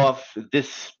start off,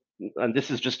 this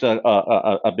is just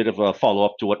a bit of a follow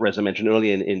up to what Reza mentioned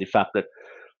earlier in the fact that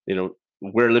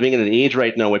we're living in an age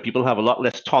right now where people have a lot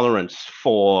less tolerance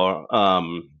for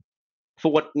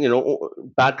what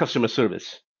bad customer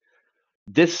service.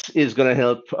 This is going to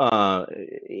help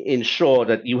ensure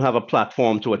that you have a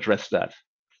platform to address that.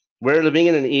 We're living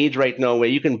in an age right now where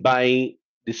you can buy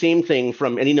the same thing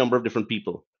from any number of different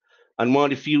people. And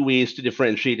one of the few ways to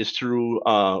differentiate is through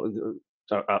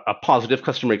a positive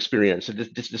customer experience. So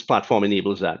this platform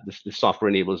enables that. This software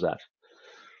enables that.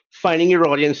 Finding your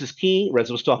audience is key.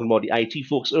 Reza was talking about the IT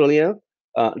folks earlier.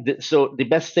 So the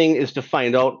best thing is to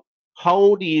find out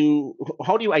how do you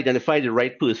identify the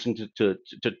right person to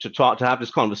have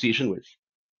this conversation with.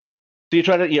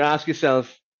 So you ask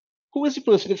yourself, who is the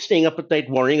person that's staying up at night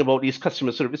worrying about these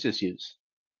customer service issues?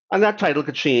 And that title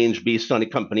could change based on the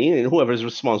company, and whoever is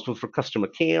responsible for customer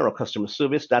care or customer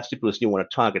service, that's the person you want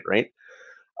to target, right?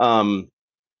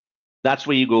 That's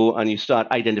where you go and you start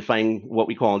identifying what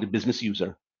we call the business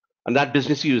user. And that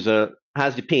business user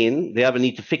has the pain, they have a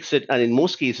need to fix it, and in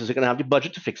most cases, they're going to have the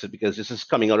budget to fix it because this is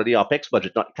coming out of the OPEX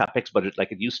budget, not CAPEX budget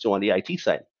like it used to on the IT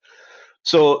side.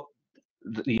 So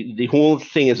the whole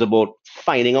thing is about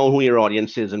finding out who your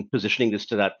audience is and positioning this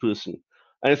to that person.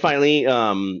 And finally,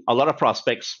 a lot of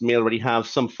prospects may already have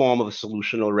some form of a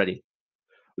solution already.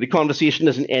 The conversation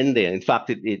doesn't end there. In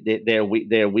fact, there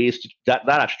are ways that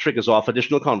actually triggers off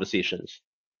additional conversations.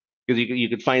 Because you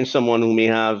could find someone who may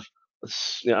have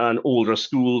an older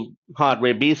school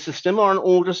hardware-based system or an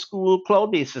older school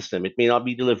cloud-based system. It may not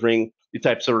be delivering the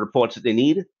types of reports that they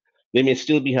need. They may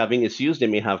still be having issues. They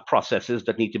may have processes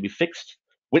that need to be fixed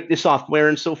with the software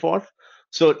and so forth.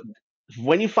 So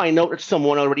when you find out that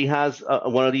someone already has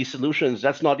one of these solutions,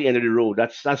 that's not the end of the road.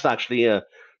 That's actually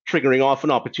triggering off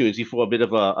an opportunity for a bit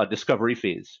of a discovery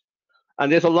phase.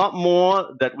 And there's a lot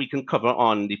more that we can cover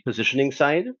on the positioning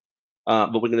side,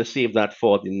 but we're going to save that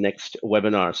for the next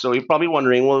webinar. So you're probably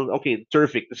wondering, well, okay,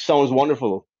 terrific. This sounds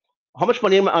wonderful. How much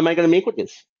money am I going to make with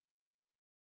this?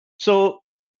 So,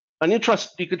 and you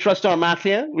could trust our math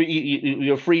here.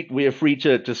 We are free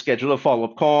to schedule a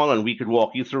follow-up call, and we could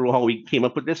walk you through how we came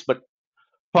up with this. But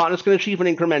partners can achieve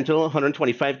an incremental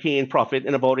 125K in profit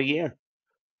in about a year.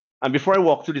 And before I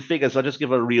walk through the figures, I'll just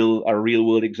give a real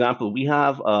world example. We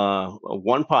have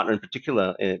one partner in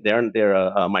particular. They're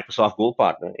a Microsoft Gold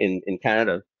partner in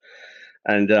Canada,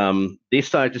 and they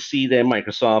started to see their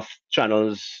Microsoft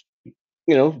channels,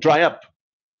 dry up.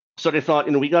 So they thought,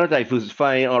 we got to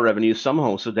diversify our revenue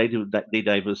somehow. So they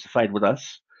diversified with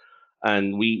us,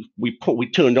 and we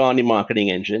turned on the marketing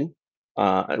engine.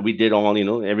 We did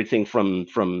all everything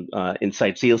from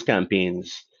inside sales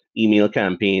campaigns, email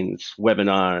campaigns,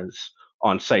 webinars,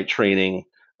 on-site training,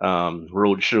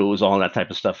 road shows, all that type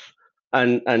of stuff.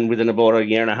 And within about a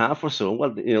year and a half or so,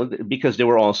 well, because they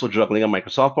were also juggling a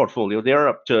Microsoft portfolio, they're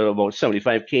up to about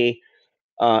 75K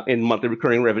in monthly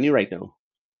recurring revenue right now.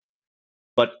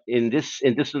 But in this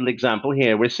little example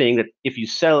here, we're saying that if you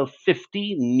sell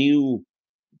 50 new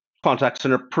contact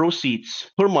center pro seats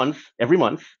per month, every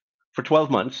month, for 12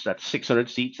 months, that's 600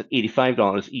 seats at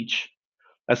 $85 each.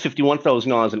 That's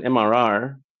 $51,000 in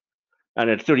MRR. And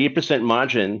at 38%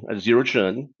 margin at zero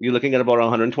churn, you're looking at about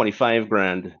 125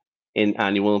 grand in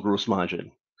annual gross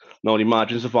margin. Now the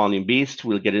margins are volume based.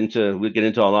 We'll get into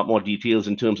a lot more details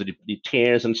in terms of the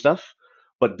tiers and stuff.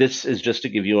 But this is just to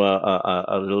give you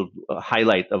a little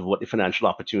highlight of what the financial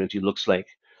opportunity looks like.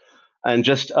 And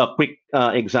just a quick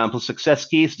example success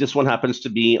case. This one happens to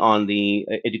be on the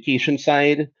education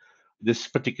side. This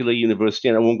particular university,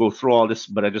 and I won't go through all this,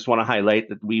 but I just want to highlight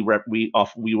that we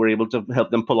were able to help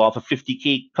them pull off a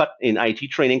 50K cut in IT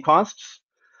training costs.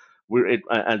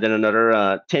 And then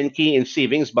another 10K in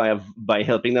savings by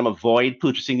helping them avoid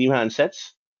purchasing new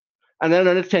handsets, and then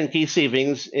another 10K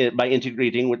savings by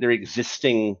integrating with their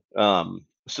existing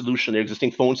solution, their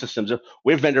existing phone systems.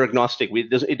 We're vendor agnostic.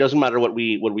 It doesn't matter what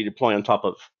we deploy on top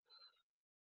of.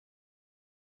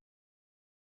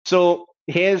 So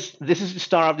this is the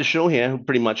star of the show here.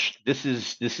 Pretty much, this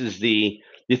is the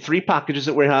three packages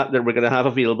that we're going to have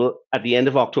available at the end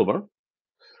of October.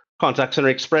 Contact Center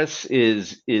Express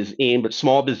is aimed at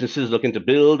small businesses looking to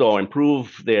build or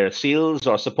improve their sales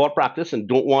or support practice and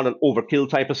don't want an overkill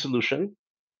type of solution.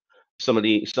 Some of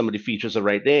the features are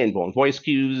right there: inbound voice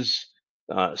queues,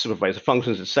 supervisor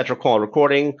functions, etc. Call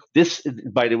recording. This,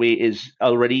 by the way, is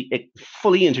already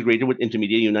fully integrated with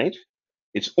Intermedia Unite.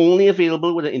 It's only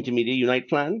available with an Intermedia Unite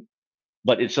plan,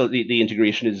 but it's the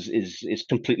integration is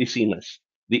completely seamless.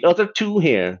 The other two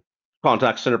here,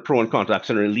 Contact Center Pro and Contact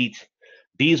Center Elite,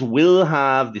 these will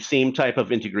have the same type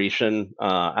of integration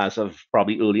as of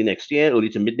probably early next year, early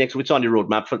to mid next. It's on the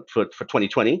roadmap for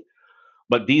 2020.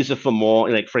 But these are for more,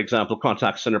 like, for example,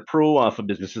 Contact Center Pro are for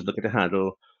businesses looking to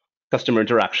handle customer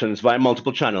interactions via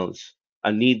multiple channels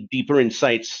and need deeper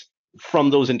insights from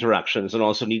those interactions, and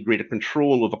also need greater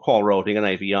control over call routing and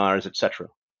IVRs, etc.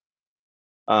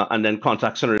 And then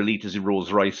Contact Center Elite is the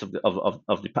Rolls Royce of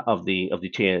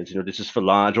the tiers. This is for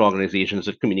large organizations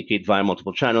that communicate via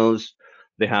multiple channels.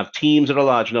 They have teams that are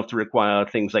large enough to require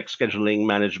things like scheduling,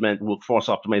 management, workforce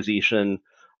optimization.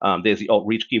 There's the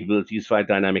outreach capabilities via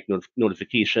dynamic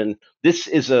notification. This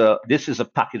is a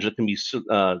package that can be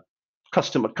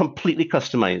completely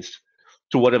customized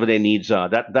to whatever their needs are.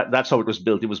 That's how it was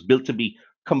built. It was built to be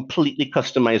completely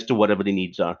customized to whatever the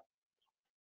needs are.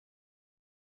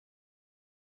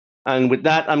 And with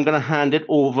that, I'm going to hand it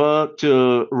over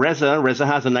to Reza. Reza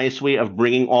has a nice way of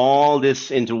bringing all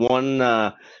this into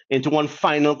one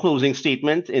final closing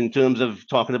statement in terms of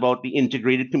talking about the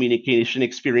integrated communication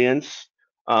experience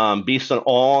based on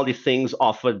all the things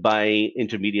offered by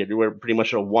Intermedia. We're pretty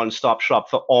much a one-stop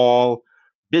shop for all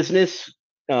business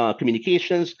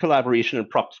communications, collaboration, and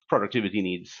productivity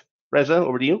needs. Reza,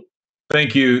 over to you.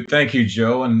 Thank you,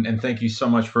 Joe, and thank you so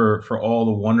much for all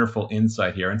the wonderful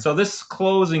insight here. And so this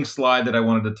closing slide that I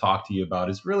wanted to talk to you about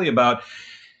is really about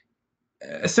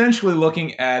essentially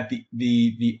looking at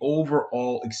the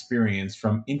overall experience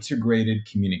from integrated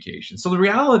communication. So the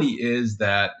reality is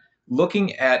that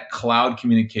looking at cloud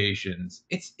communications,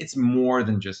 it's more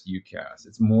than just UCaaS.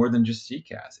 It's more than just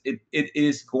CCaaS. It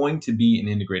is going to be an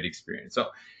integrated experience. So,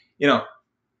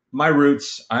 my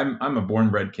roots, I'm a born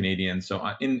bred Canadian. So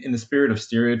in the spirit of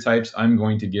stereotypes, I'm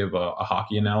going to give a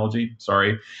hockey analogy.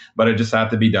 Sorry, but it just had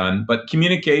to be done. But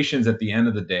communications at the end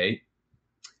of the day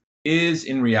is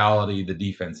in reality the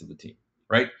defense of the team,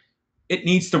 right? It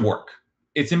needs to work.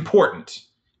 It's important.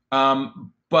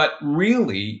 But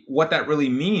really, what that really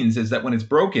means is that when it's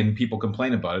broken, people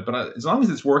complain about it. But as long as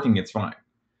it's working, it's fine.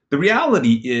 The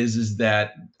reality is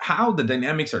that how the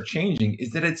dynamics are changing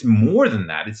is that it's more than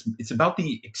that. It's about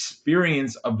the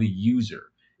experience of the user.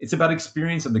 It's about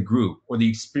experience of the group or the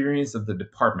experience of the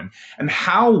department, and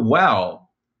how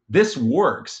well this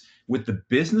works with the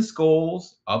business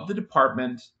goals of the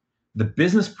department, the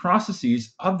business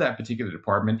processes of that particular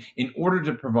department, in order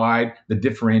to provide the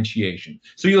differentiation.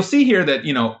 So you'll see here that,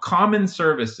 common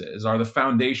services are the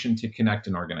foundation to connect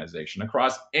an organization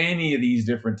across any of these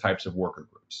different types of worker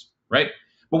groups, right?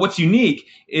 But what's unique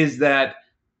is that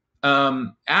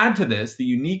add to this the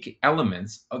unique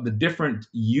elements of the different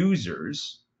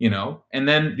users, and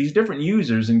then these different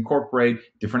users incorporate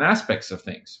different aspects of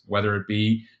things, whether it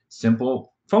be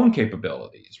simple phone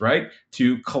capabilities, right,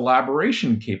 to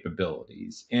collaboration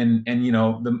capabilities, and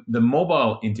the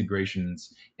mobile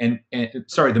integrations, and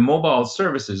the mobile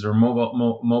services, or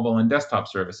mobile and desktop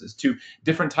services, to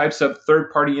different types of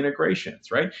third-party integrations,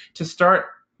 right, to start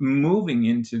moving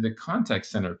into the contact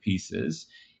center pieces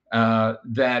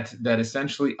that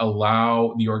essentially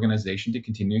allow the organization to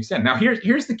continue to extend. Now,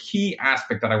 here's the key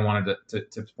aspect that I wanted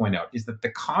to point out, is that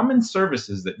the common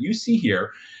services that you see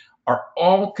here are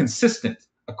all consistent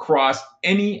across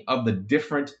any of the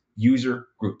different user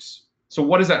groups. So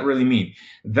what does that really mean?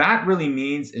 That really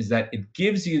means is that it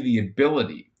gives you the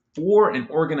ability for an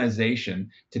organization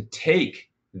to take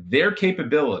their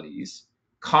capabilities,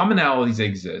 commonalities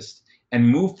exist, and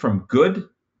move from good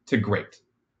to great.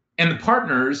 And the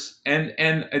partners, and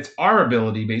it's our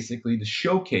ability basically to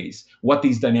showcase what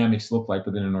these dynamics look like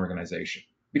within an organization.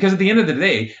 Because at the end of the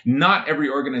day, not every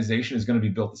organization is going to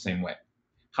be built the same way.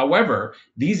 However,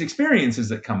 these experiences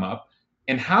that come up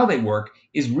and how they work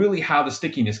is really how the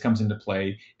stickiness comes into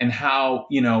play, and how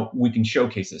we can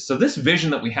showcase this. So this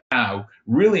vision that we have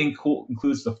really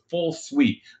includes the full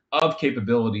suite of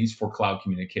capabilities for cloud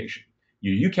communication: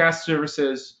 your UCaaS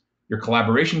services, your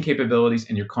collaboration capabilities,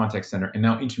 and your contact center. And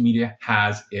now Intermedia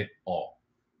has it all.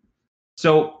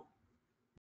 So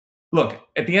look,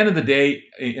 at the end of the day,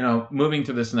 moving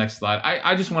to this next slide,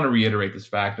 I just want to reiterate this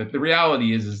fact that the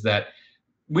reality is that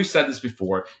we've said this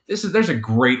before. There's a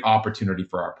great opportunity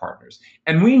for our partners.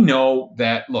 And we know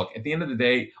that, look, at the end of the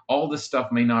day, all this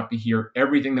stuff may not be here.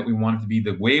 Everything that we want it to be,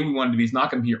 the way we want it to be, is not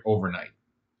going to be here overnight.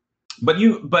 But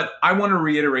I want to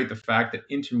reiterate the fact that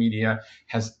Intermedia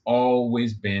has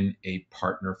always been a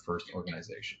partner-first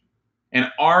organization. And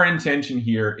our intention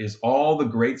here is all the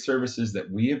great services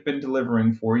that we have been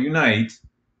delivering for Unite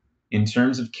in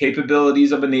terms of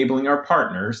capabilities of enabling our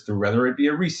partners through whether it be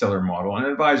a reseller model, an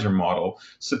advisor model,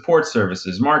 support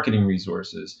services, marketing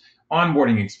resources,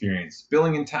 onboarding experience,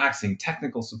 billing and taxing,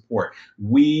 technical support.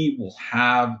 We will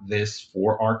have this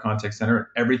for our contact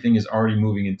center. Everything is already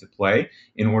moving into play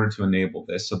in order to enable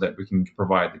this so that we can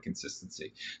provide the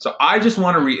consistency. So I just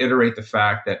want to reiterate the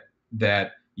fact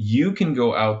that you can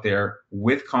go out there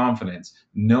with confidence,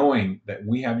 knowing that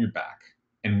we have your back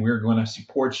and we're going to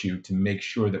support you to make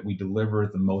sure that we deliver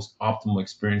the most optimal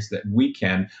experience that we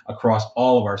can across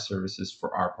all of our services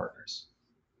for our partners.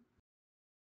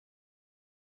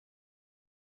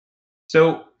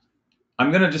 So I'm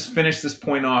going to just finish this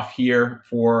point off here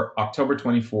for October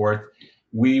 24th.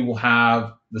 We will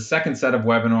have the second set of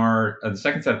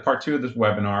part 2 of this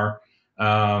webinar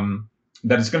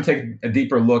that is going to take a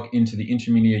deeper look into the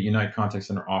Intermedia Unite Contact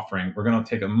Center offering. We're going to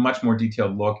take a much more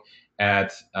detailed look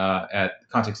at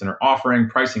contact center offering,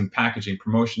 pricing, packaging,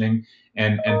 promotioning,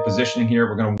 and positioning here.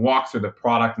 We're going to walk through the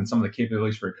product and some of the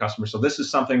capabilities for your customers. So this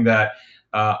is something that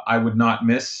I would not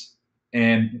miss.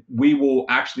 And we will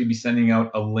actually be sending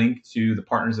out a link to the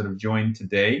partners that have joined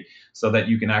today so that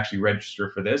you can actually register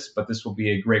for this. But this will be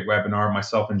a great webinar.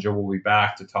 Myself and Joe will be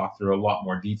back to talk through a lot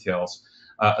more details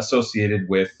associated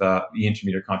with the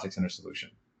Intermedia Contact Center solution.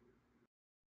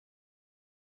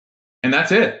 And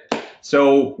that's it.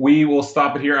 So we will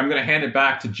stop it here. I'm going to hand it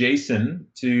back to Jason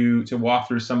to walk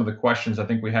through some of the questions. I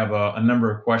think we have a number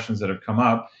of questions that have come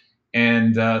up.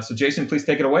 And so Jason, please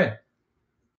take it away.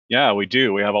 Yeah, we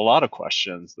do. We have a lot of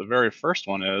questions. The very first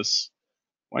one is,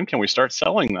 when can we start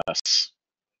selling this?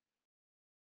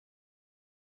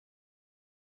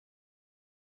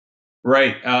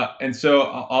 Right. And so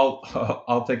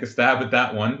I'll take a stab at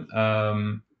that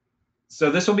one.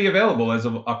 So this will be available as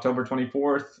of October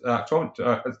 24th.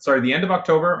 The end of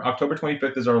October. October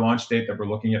 25th is our launch date that we're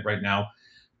looking at right now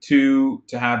to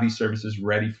have these services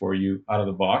ready for you out of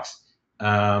the box.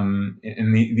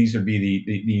 These would be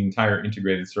the entire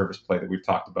integrated service play that we've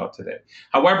talked about today.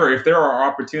 However, if there are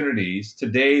opportunities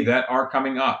today that are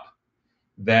coming up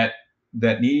that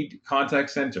need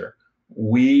contact center,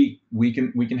 we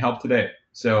can help today.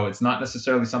 So it's not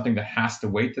necessarily something that has to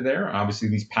wait to there. Obviously,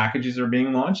 these packages are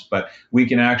being launched, but we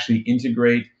can actually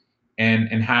integrate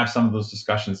and have some of those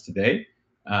discussions today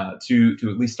to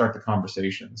at least start the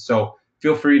conversation. So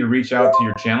feel free to reach out to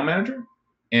your channel manager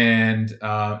and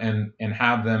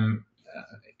have them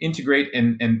integrate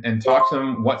and talk to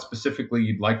them what specifically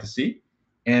you'd like to see,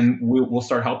 and we'll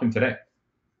start helping today.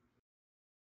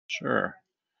 Sure.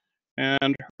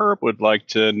 And Herb would like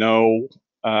to know,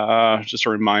 just a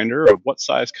reminder of what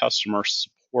size customer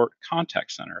support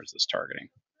contact center is this targeting?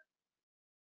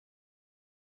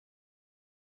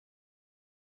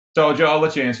 So Joe, I'll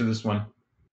let you answer this one.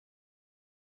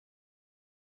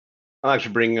 I'll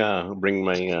actually bring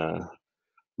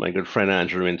my good friend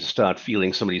Andrew in to start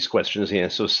fielding some of these questions here.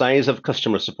 So size of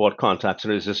customer support contact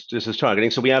center this is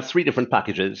targeting. So we have 3 different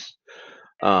packages.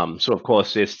 So of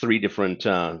course there's three different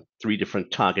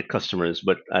target customers,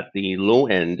 but at the low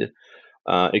end,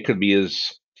 it could be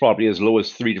probably as low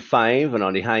as 3 to 5, and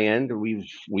on the high end, we've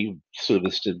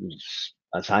serviced it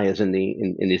as high as in the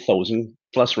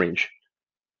 1,000+ range.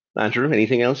 Andrew,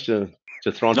 anything else to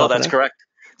throw on top of that? No, that's correct.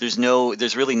 There's no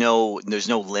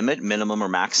limit, minimum or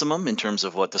maximum in terms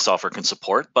of what the software can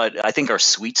support. But I think our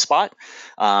sweet spot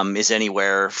is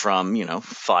anywhere from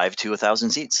 5 to 1,000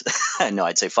 seats. No,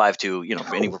 I'd say 5 to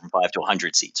anywhere from 5 to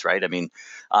 100 seats, right? I mean,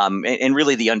 and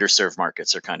really the underserved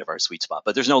markets are kind of our sweet spot.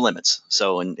 But there's no limits.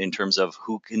 So in terms of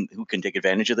who can take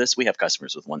advantage of this, we have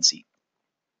customers with 1 seat.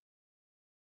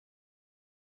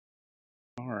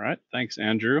 All right, thanks,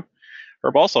 Andrew.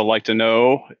 Herb also like to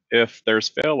know if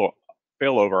there's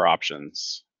failover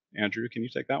options. Andrew, can you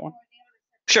take that one?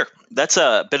 Sure. That's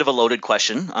a bit of a loaded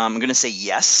question. I'm going to say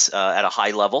yes at a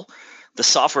high level. The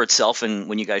software itself, and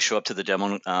when you guys show up to the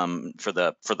demo for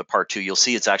the part 2, you'll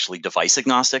see it's actually device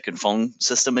agnostic and phone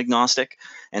system agnostic,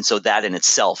 and so that in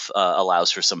itself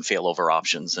allows for some failover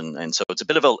options. And so it's a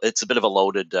bit of a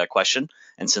loaded question.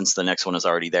 And since the next one is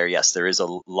already there, yes, there is a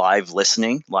live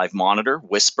listening, live monitor,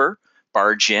 whisper,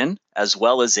 barge in, as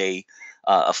well as a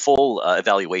full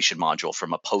evaluation module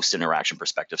from a post interaction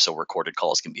perspective, so recorded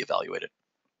calls can be evaluated.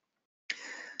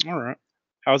 All right.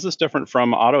 How is this different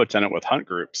from auto attendant with hunt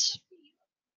groups?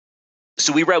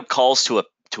 So we route calls to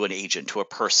an agent, to a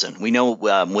person. We know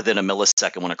within a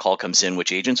millisecond when a call comes in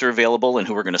which agents are available and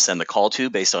who we're going to send the call to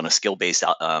based on a skill-based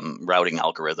routing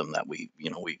algorithm that we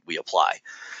apply.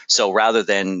 So rather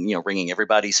than ringing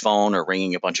everybody's phone or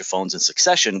ringing a bunch of phones in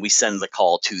succession, we send the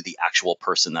call to the actual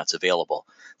person that's available.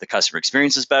 The customer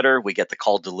experience is better. We get the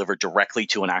call delivered directly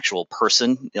to an actual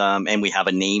person, and we have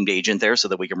a named agent there so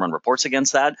that we can run reports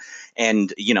against that.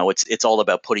 And it's all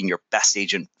about putting your best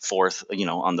agent forth,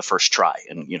 on the first try,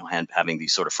 and having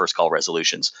these sort of first call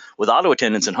resolutions. With auto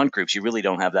attendants and hunt groups, you really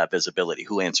don't have that visibility.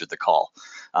 Who answered the call?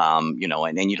 And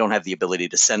you don't have the ability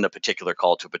to send a particular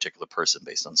call to a particular person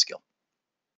based on skill.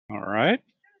 All right.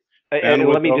 And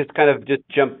let me just kind of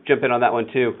jump in on that one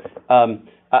too.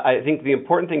 I think the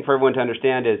important thing for everyone to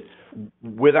understand is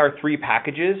with our 3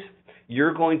 packages,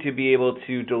 you're going to be able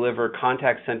to deliver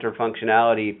contact center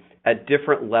functionality at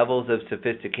different levels of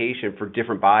sophistication for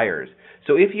different buyers.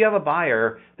 So if you have a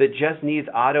buyer that just needs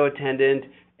auto attendant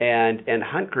and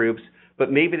hunt groups,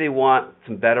 but maybe they want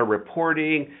some better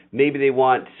reporting, maybe they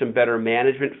want some better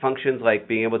management functions like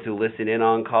being able to listen in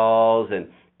on calls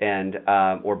and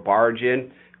or barge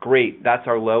in, great, that's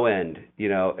our low end,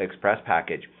 express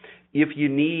package. If you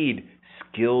need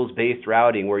skills-based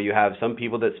routing where you have some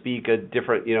people that speak a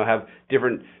different, have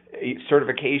different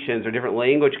certifications or different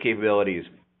language capabilities,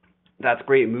 that's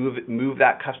great. Move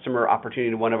that customer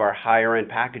opportunity to one of our higher end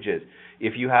packages.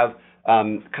 If you have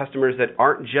customers that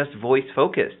aren't just voice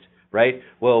focused, right?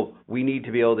 Well, we need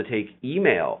to be able to take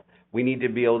email. We need to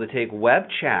be able to take web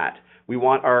chat. We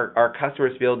want our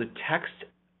customers to be able to text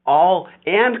all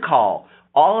and call.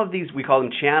 All of these, we call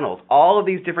them channels, all of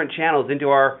these different channels into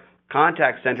our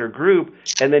contact center group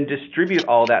and then distribute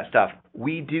all that stuff.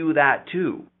 We do that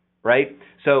too, right?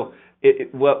 So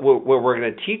what we're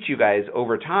going to teach you guys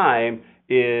over time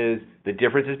is the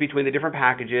differences between the different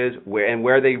packages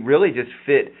where they really just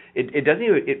fit.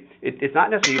 It's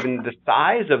not necessarily even the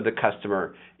size of the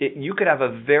customer. You could have a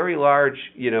very large,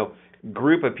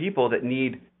 group of people that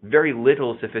need very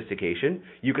little sophistication.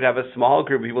 You could have a small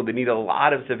group of people that need a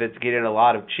lot of sophisticated and a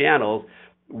lot of channels.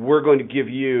 We're going to give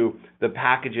you the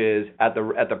packages at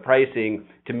the pricing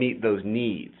to meet those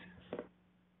needs.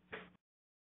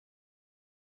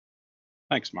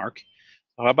 Thanks, Mark.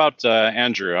 How about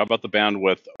Andrew? How about the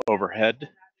bandwidth overhead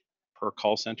per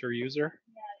call center user?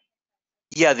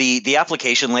 Yeah, the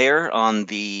application layer on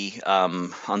the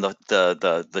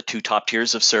 2 top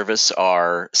tiers of service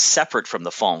are separate from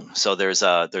the phone. So there's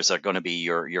going to be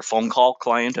your phone call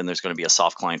client, and there's going to be a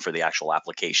soft client for the actual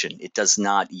application. It does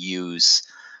not use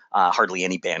hardly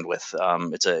any bandwidth.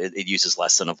 It uses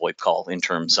less than a VoIP call in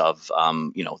terms of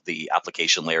the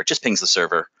application layer. It just pings the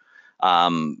server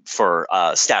for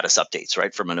status updates,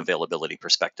 right, from an availability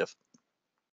perspective.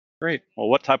 Great. Well,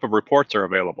 what type of reports are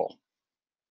available?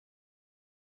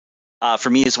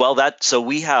 For me as well, so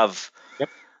we have, Yep.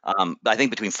 I think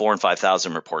between 4,000 and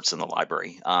 5,000 reports in the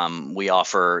library. We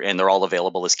offer, and they're all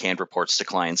available as canned reports to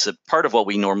clients. So part of what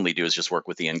we normally do is just work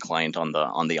with the end client on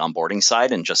the onboarding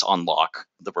side and just unlock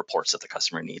the reports that the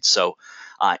customer needs. So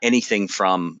anything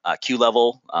from queue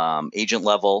level, agent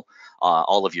level,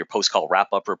 all of your post-call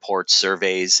wrap-up reports,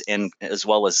 surveys, and as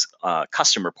well as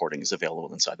custom reporting is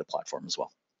available inside the platform as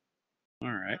well.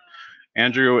 All right.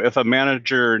 Andrew, if a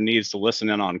manager needs to listen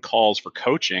in on calls for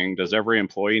coaching, does every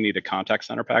employee need a contact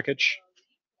center package?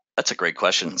 That's a great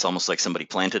question. It's almost like somebody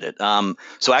planted it.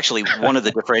 So actually, one of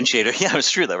the differentiators, yeah,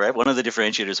 it's true though, right? One of the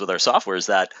differentiators with our software is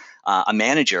that a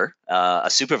manager, a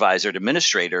supervisor, an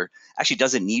administrator actually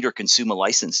doesn't need or consume a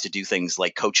license to do things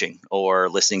like coaching or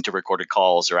listening to recorded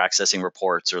calls or accessing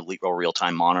reports or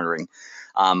real-time monitoring.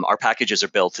 Our packages are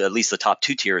built, at least the top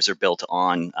 2 tiers are built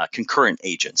on concurrent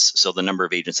agents. So the number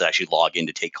of agents that actually log in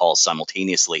to take calls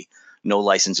simultaneously. No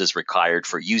license is required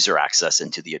for user access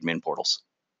into the admin portals.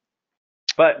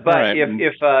 But right.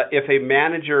 if a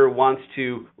manager wants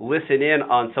to listen in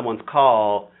on someone's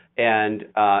call and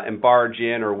barge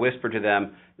in or whisper to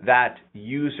them, that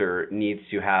user needs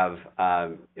to have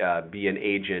be an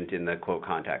agent in the quote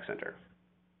contact center.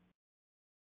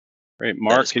 Great,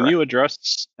 Mark. Can you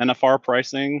address NFR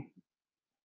pricing?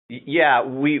 Yeah,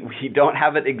 we don't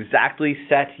have it exactly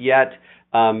set yet,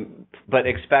 but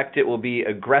expect it will be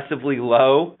aggressively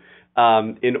low.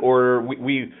 In order,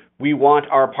 we want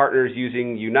our partners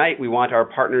using Unite. We want our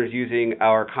partners using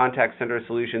our contact center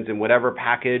solutions in whatever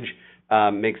package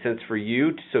makes sense for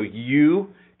you, so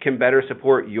you can better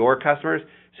support your customers.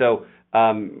 So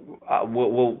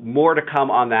we'll more to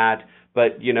come on that.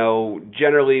 But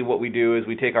generally, what we do is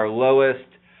we take our lowest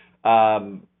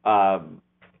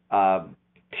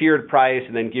tiered price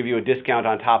and then give you a discount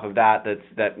on top of that.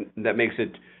 That makes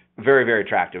it very, very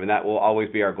attractive, and that will always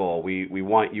be our goal. We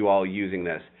want you all using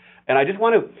this. And I just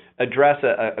want to address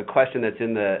a question that's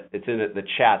in the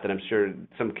chat that I'm sure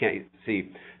some can't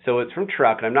see. So it's from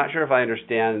Truck, and I'm not sure if I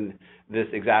understand this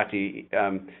exactly.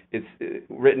 It's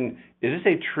written, is this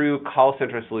a true call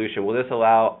center solution? Will this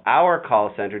allow our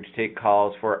call center to take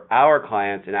calls for our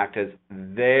clients and act as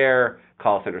their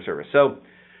call center service? So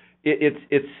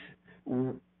it's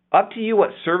up to you what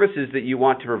services that you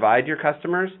want to provide your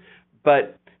customers,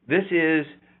 but this is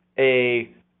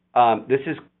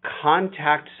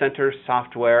contact center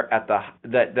software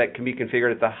that can be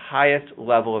configured at the highest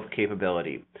level of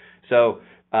capability. So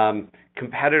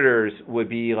competitors would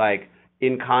be like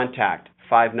InContact,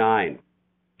 Five9,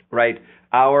 right?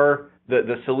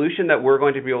 The solution that we're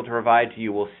going to be able to provide to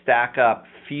you will stack up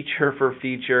feature for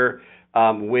feature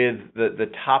with the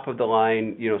top of the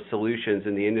line solutions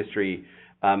in the industry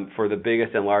for the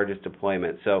biggest and largest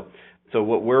deployment. So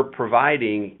what we're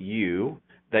providing you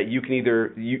that you can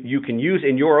you can use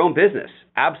in your own business.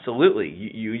 Absolutely.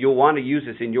 You'll want to use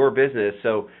this in your business.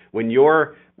 So when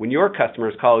your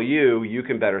customers call you, you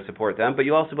can better support them, but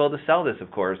you'll also be able to sell this,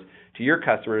 of course, to your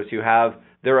customers who have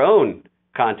their own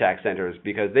contact centers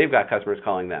because they've got customers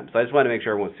calling them. So I just want to make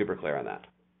sure everyone's super clear on that.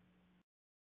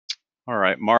 All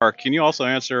right, Mark, can you also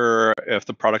answer if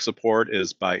the product support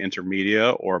is by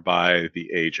Intermedia or by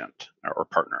the agent or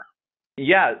partner?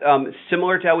 Yeah,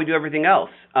 similar to how we do everything else.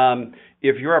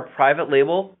 If you're a private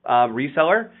label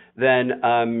reseller,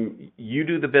 then you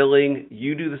do the billing,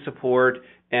 you do the support,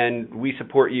 and we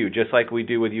support you just like we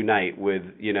do with Unite, with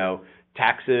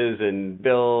taxes and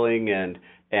billing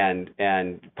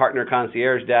and partner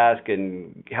concierge desk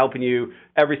and helping you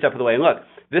every step of the way. And look,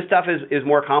 this stuff is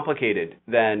more complicated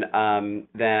than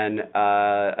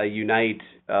a Unite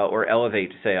or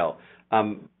Elevate sale,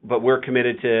 but we're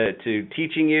committed to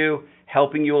teaching you,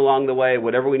 helping you along the way,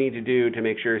 whatever we need to do to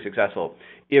make sure you're successful.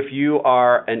 If you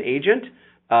are an agent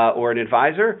or an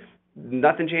advisor,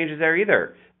 nothing changes there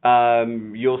either.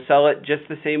 You'll sell it just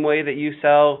the same way that you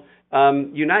sell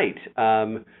Unite,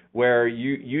 where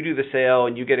you do the sale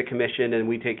and you get a commission and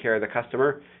we take care of the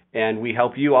customer and we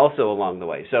help you also along the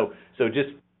way. So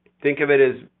just think of it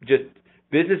as just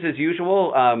business as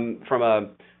usual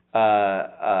from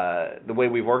the way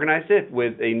we've organized it,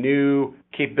 with a new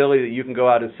capability that you can go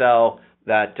out and sell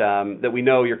that we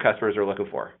know your customers are looking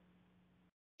for.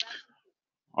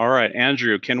 All right,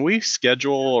 Andrew, can we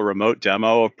schedule a remote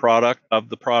demo of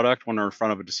the product when we're in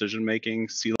front of a decision-making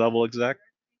C-level exec?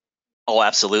 Oh,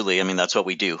 absolutely. I mean, that's what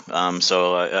we do.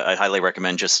 So I highly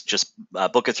recommend just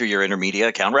book it through your Intermedia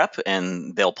account rep,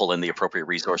 and they'll pull in the appropriate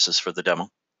resources for the demo.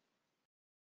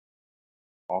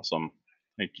 Awesome.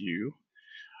 Thank you.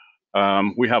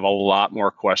 We have a lot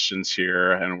more questions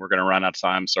here, and we're going to run out of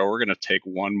time, so we're going to take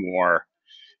one more.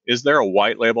 Is there a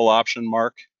white label option,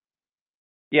 Mark?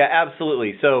 Yeah,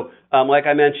 absolutely. So like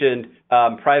I mentioned,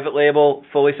 private label,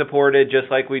 fully supported, just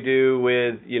like we do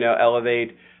with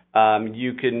Elevate.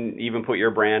 You can even put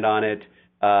your brand on it,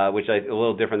 which is a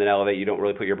little different than Elevate. You don't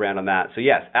really put your brand on that. So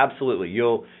yes, absolutely.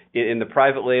 You'll in the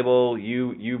private label,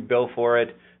 you bill for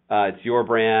it. It's your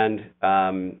brand,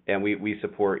 and we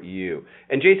support you.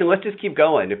 And Jason, let's just keep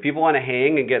going. If people want to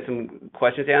hang and get some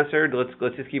questions answered,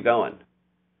 let's just keep going.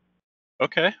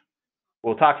 Okay.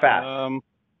 We'll talk fast.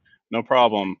 No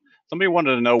problem. Somebody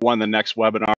wanted to know when the next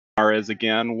webinar is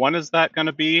again. When is that going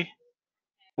to be?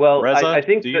 Well, Reza, I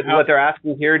think that what they're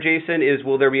asking here, Jason, is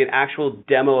will there be an actual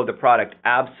demo of the product?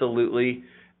 Absolutely.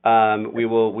 We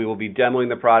will be demoing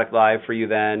the product live for you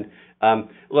then.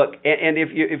 Look, and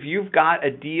if you've got a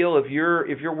deal, if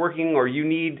you're working or you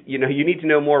need to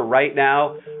know more right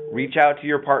now, reach out to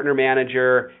your partner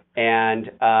manager,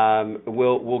 and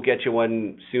we'll get you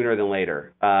one sooner than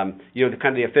later.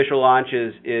 The official launch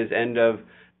is end of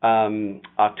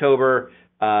October.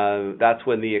 That's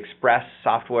when the Express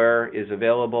software is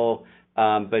available.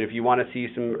 But if you want to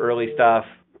see some early stuff,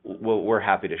 we're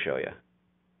happy to show you.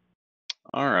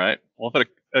 All right. Well, if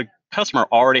a customer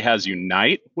already has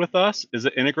Unite with us, is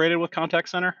it integrated with Contact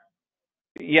Center?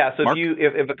 Yeah. So Mark?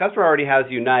 if a customer already has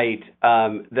Unite,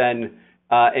 then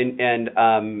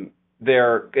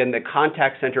they're in the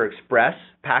Contact Center Express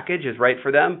package is right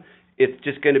for them. It's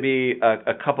just going to be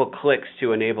a couple clicks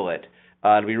to enable it.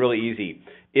 It'll be really easy.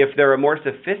 If they're a more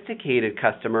sophisticated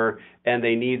customer and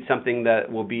they need something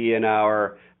that will be in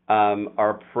our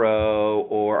Pro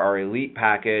or our Elite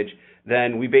package,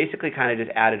 then we basically kind of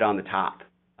just add it on the top.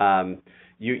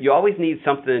 You always need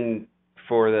something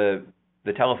for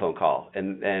the telephone call,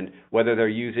 and whether they're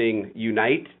using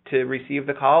Unite to receive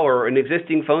the call or an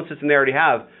existing phone system they already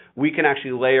have, we can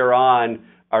actually layer on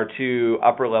our two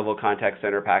upper level contact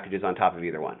center packages on top of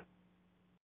either one.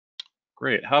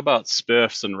 Great. How about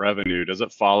spiffs and revenue? Does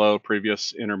it follow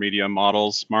previous Intermedia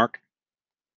models, Mark?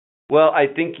 Well, I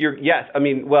think yes. I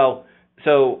mean, well,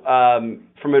 so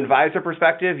from an advisor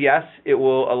perspective, yes, it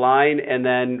will align. And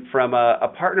then from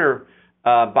a partner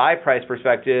buy price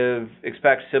perspective,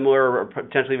 expect similar or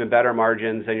potentially even better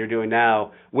margins than you're doing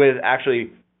now, with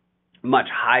actually much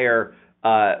higher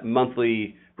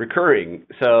monthly recurring.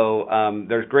 So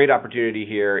there's great opportunity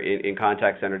here in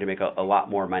contact center to make a lot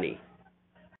more money.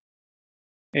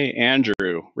 Hey,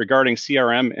 Andrew, regarding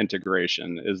CRM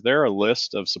integration, is there a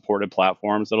list of supported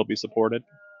platforms that'll be supported?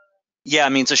 Yeah, I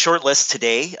mean, it's a short list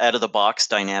today, out of the box,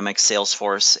 Dynamics,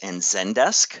 Salesforce, and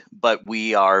Zendesk, but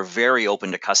we are very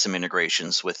open to custom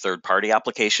integrations with third-party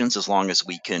applications as long as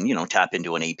we can, tap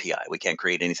into an API. We can't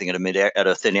create anything out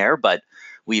of thin air, but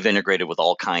we've integrated with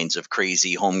all kinds of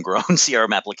crazy homegrown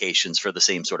CRM applications for the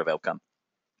same sort of outcome.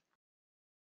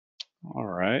 All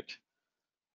right.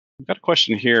 I've got a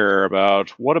question here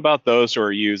about what about those who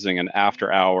are using an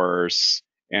after hours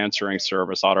answering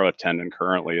service auto attendant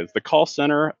currently? Is the call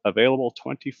center available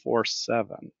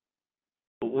 24/7?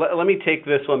 Let me take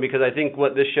this one because I think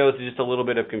what this shows is just a little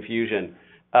bit of confusion.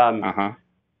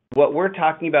 What we're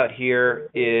talking about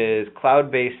here is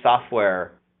cloud-based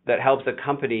software that helps a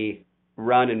company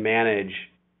run and manage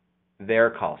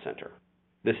their call center.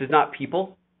 This is not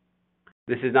people.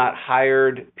 This is not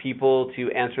hired people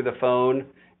to answer the phone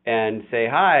and say,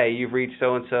 "Hi, you've reached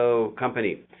so-and-so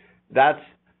company." That's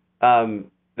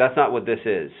not what this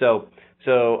is. So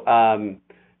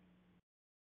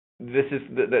this is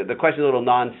the question is a little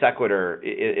non sequitur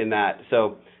in that.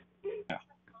 So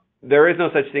there is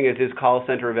no such thing as is call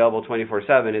center available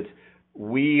 24/7. It's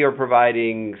we are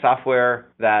providing software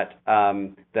that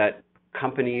that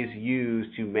companies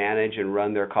use to manage and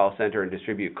run their call center and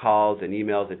distribute calls and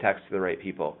emails and texts to the right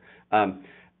people.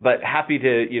 But happy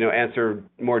to answer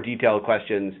more detailed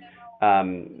questions.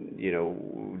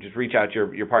 Just reach out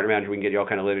to your partner manager. We can get you all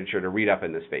kind of literature to read up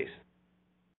in this space.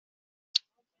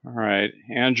 All right,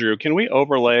 Andrew, can we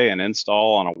overlay and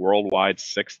install on a worldwide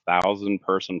 6,000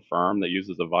 person firm that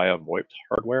uses Avaya VoIP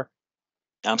hardware?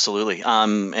 Absolutely.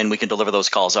 And we can deliver those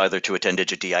calls either to a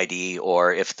 10-digit DID,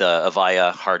 or if the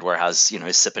Avaya hardware has,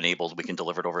 is SIP enabled, we can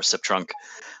deliver it over a SIP trunk.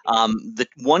 The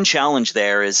one challenge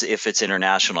there is if it's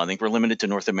international. I think we're limited to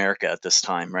North America at this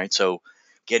time, right? So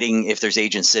if there's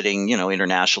agents sitting,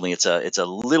 internationally, it's a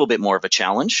little bit more of a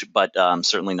challenge, but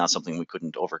certainly not something we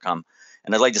couldn't overcome.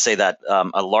 And I'd like to say that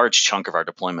a large chunk of our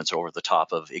deployments are over the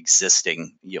top of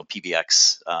existing,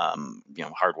 PBX,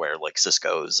 hardware like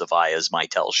Cisco's, Avaya's,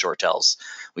 Mitel's, ShoreTel's.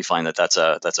 We find that that's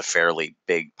a fairly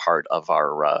big part of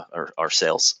our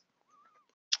sales.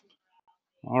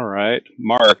 All right,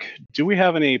 Mark, do we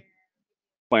have any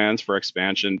plans for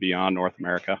expansion beyond North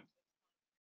America?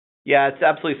 Yeah, it's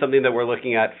absolutely something that we're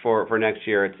looking at for next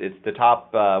year. It's the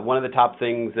top one of the top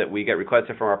things that we get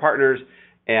requested from our partners,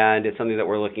 and it's something that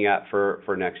we're looking at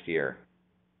for next year.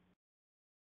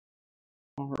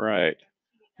 All right,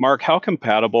 Mark, how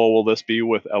compatible will this be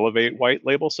with Elevate white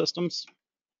label systems?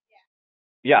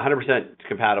 Yeah, 100%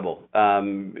 compatible.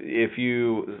 If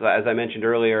you, as I mentioned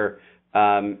earlier,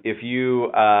 if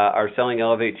you are selling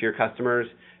Elevate to your customers,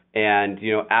 and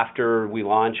after we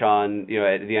launch on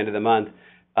at the end of the month,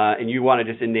 and you want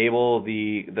to just enable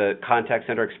the Contact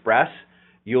Center Express,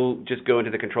 you'll just go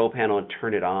into the control panel and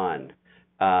turn it on,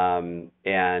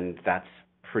 and that's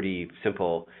pretty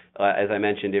simple. As I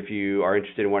mentioned, if you are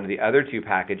interested in one of the other two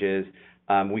packages,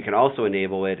 we can also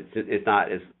enable it. It's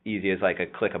not as easy as like a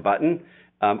click a button.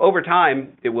 Over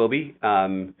time, it will be.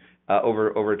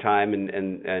 Over time,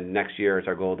 and next year it's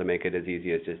our goal to make it as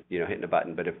easy as just hitting a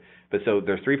button. But so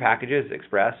there's three packages: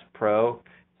 Express, Pro,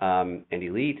 and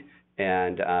Elite.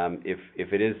 And if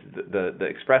it is the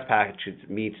Express package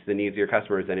meets the needs of your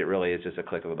customers, then it really is just a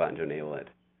click of a button to enable it.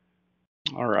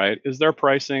 All right. Is there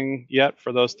pricing yet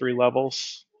for those three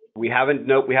levels? We haven't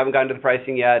gotten to the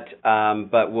pricing yet,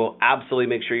 but we'll absolutely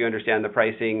make sure you understand the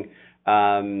pricing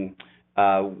when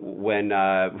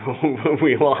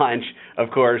we launch,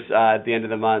 of course, at the end of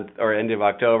the month or end of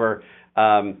October.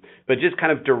 But just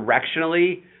kind of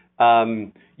directionally,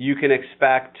 you can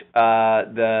expect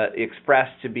the Express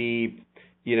to be,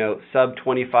 sub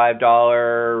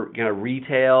 $25,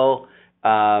 retail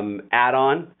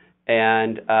add-on,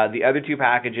 and the other two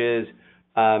packages,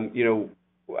 I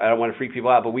don't want to freak people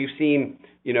out, but we've seen,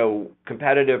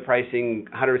 competitive pricing,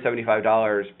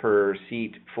 $175 per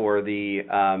seat for the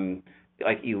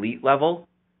Elite level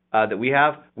that we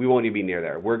have. We won't even be near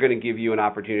there. We're going to give you an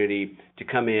opportunity to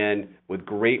come in with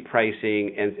great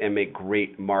pricing and make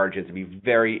great margins and be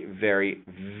very, very,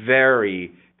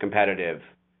 very competitive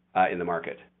in the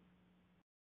market.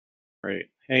 Great.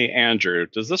 Hey, Andrew,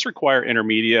 does this require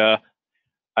Intermedia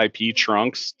IP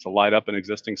trunks to light up an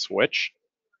existing switch?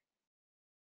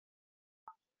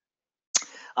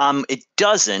 It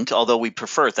doesn't, although we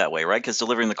prefer it that way, right? Because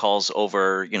delivering the calls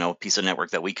over, a piece of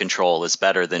network that we control is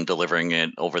better than delivering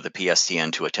it over the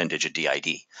PSTN to a 10-digit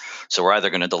DID. So we're either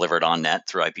going to deliver it on net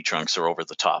through IP trunks or over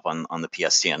the top on the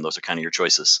PSTN. Those are kind of your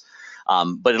choices.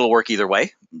 But it'll work either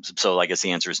way. So I guess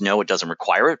the answer is no, it doesn't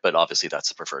require it, but obviously that's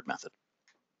the preferred method.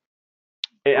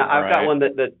 Yeah, I've got one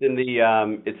that's in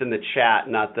the it's in the chat,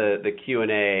 not the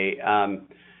Q&A.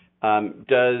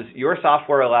 Does your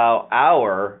software allow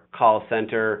our call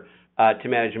center to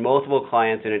manage multiple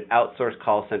clients in an outsourced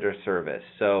call center service?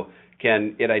 So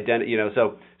can it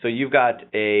so you've got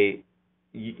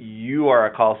you are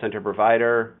a call center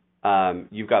provider.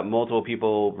 You've got multiple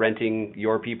people renting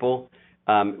your people.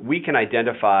 We can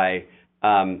identify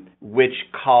which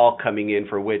call coming in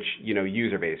for which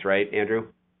user base, right, Andrew?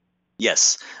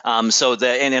 Yes. So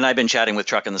and I've been chatting with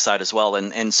Truck on the side as well,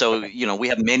 and so we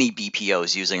have many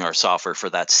BPOs using our software for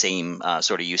that same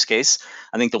sort of use case.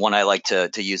 I think the one I like to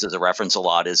use as a reference a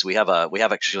lot is we have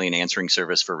actually an answering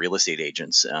service for real estate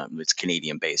agents. It's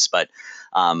Canadian based, but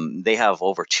they have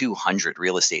over 200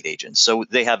 real estate agents. So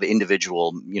they have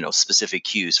individual specific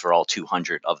queues for all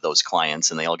 200 of those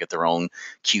clients, and they all get their own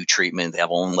queue treatment. They have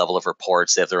their own level of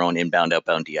reports. They have their own inbound,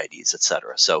 outbound DIDs, et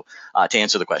cetera. So to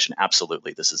answer the question,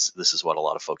 absolutely, this is what a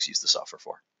lot of folks use the software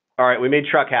for. All right, we made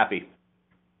Truck happy.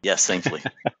 Yes, thankfully.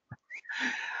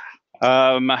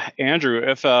 Andrew,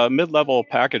 if a mid-level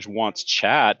package wants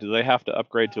chat, do they have to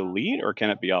upgrade to Elite, or can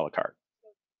it be a la carte?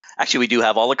 Actually, we do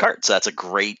have a la carte. So that's a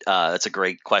great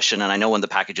question. And I know when the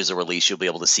packages are released, you'll be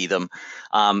able to see them.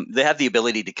 They have the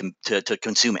ability to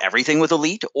consume everything with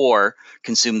Elite, or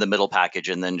consume the middle package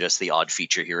and then just the odd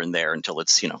feature here and there until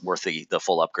it's worth the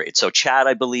full upgrade. So chat,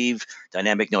 I believe,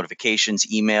 dynamic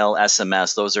notifications, email,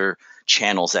 SMS, those are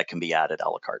channels that can be added a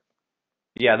la carte.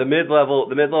 Yeah, the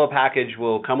mid-level package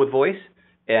will come with voice,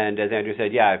 and as Andrew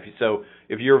said, yeah.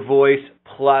 If your voice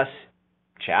plus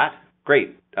chat,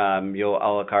 great. You'll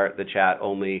a la carte the chat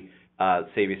only,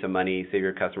 save you some money, save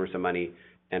your customer some money,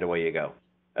 and away you go.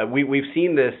 We've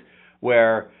seen this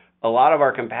where a lot of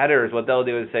our competitors, what they'll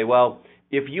do is say, well,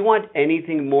 if you want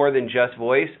anything more than just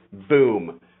voice,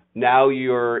 boom, now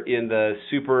you're in the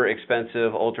super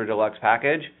expensive ultra deluxe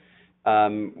package.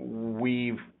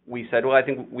 We said, well,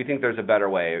 we think there's a better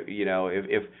way.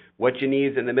 If what you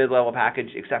need is in the mid-level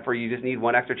package, except for you just need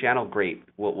one extra channel, great.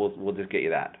 We'll just get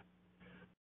you that.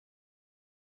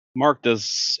 Mark,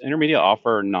 does Intermedia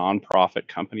offer nonprofit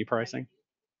company pricing?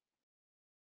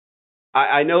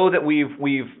 I know that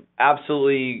we've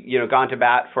absolutely gone to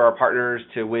bat for our partners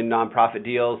to win nonprofit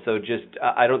deals. So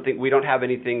we don't have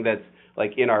anything that's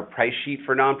like in our price sheet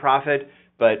for nonprofit.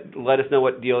 But let us know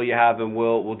what deal you have, and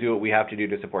we'll do what we have to do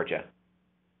to support you.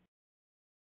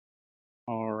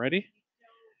 Alrighty.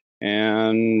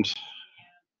 And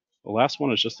the last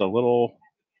one is just a little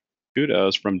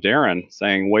kudos from Darren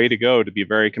saying, way to go to be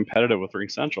very competitive with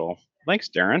RingCentral. Thanks,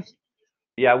 Darren.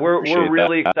 Yeah, we're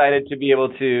really excited to be able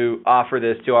to offer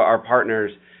this to our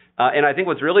partners. And I think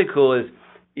what's really cool is,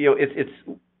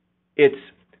 it's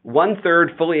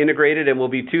 1/3 fully integrated, and will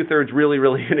be 2/3 really,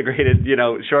 really integrated,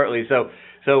 shortly. So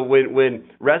when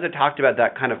Reza talked about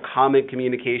that kind of common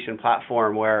communication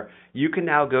platform where you can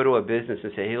now go to a business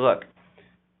and say, hey, look,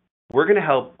 we're going to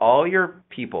help all your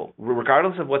people,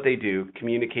 regardless of what they do,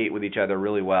 communicate with each other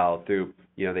really well through,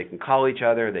 they can call each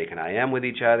other, they can IM with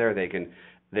each other, they can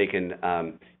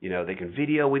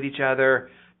video with each other.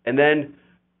 And then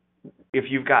if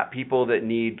you've got people that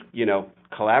need,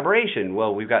 collaboration,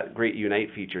 well, we've got great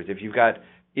Unite features. If you've got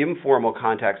informal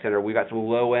contact center, we've got some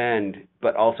low end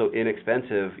but also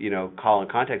inexpensive, call and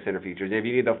contact center features. And if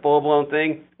you need the full blown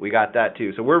thing, we got that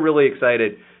too. So we're really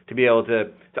excited to be able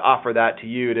to offer that to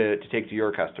you to take to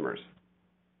your customers.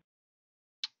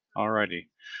 Alrighty.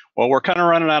 Well, we're kind of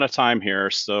running out of time here,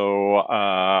 so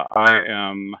I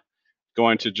am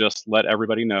going to just let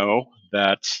everybody know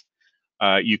that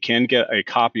you can get a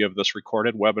copy of this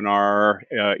recorded webinar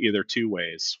either two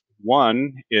ways.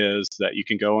 One is that you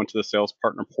can go into the sales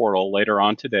partner portal later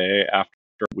on today after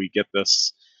we get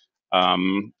this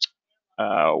all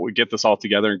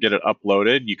together and get it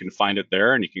uploaded. You can find it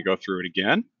there, and you can go through it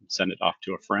again, send it off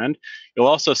to a friend. You'll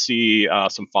also see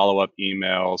some follow-up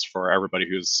emails for everybody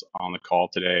who's on the call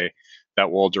today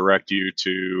that will direct you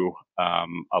to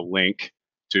a link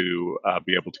to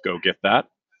be able to go get that.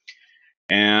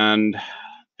 And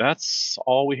that's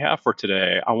all we have for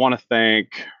today. I want to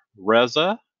thank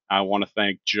Reza, I want to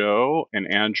thank Joe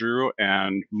and Andrew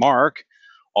and Mark,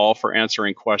 all for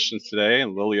answering questions today,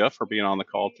 and Lilia for being on the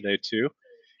call today too.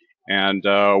 And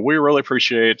we really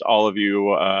appreciate all of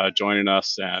you joining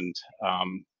us and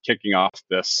kicking off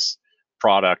this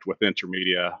product with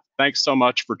Intermedia. Thanks so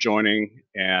much for joining,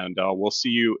 and we'll see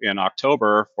you in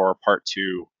October for part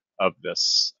 2 of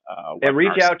this and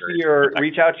reach webinar out to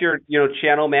series. your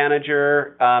channel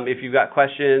manager if you've got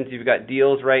questions, if you've got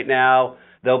deals right now.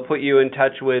 They'll put you in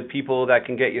touch with people that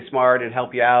can get you smart and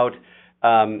help you out.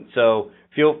 So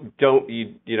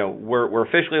we're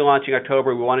officially launching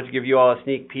October. We wanted to give you all a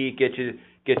sneak peek, get you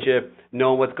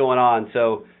knowing what's going on.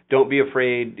 So don't be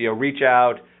afraid. Reach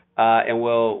out and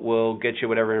we'll get you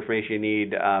whatever information you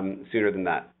need sooner than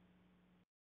that.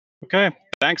 Okay.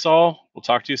 Thanks all. We'll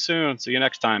talk to you soon. See you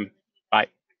next time.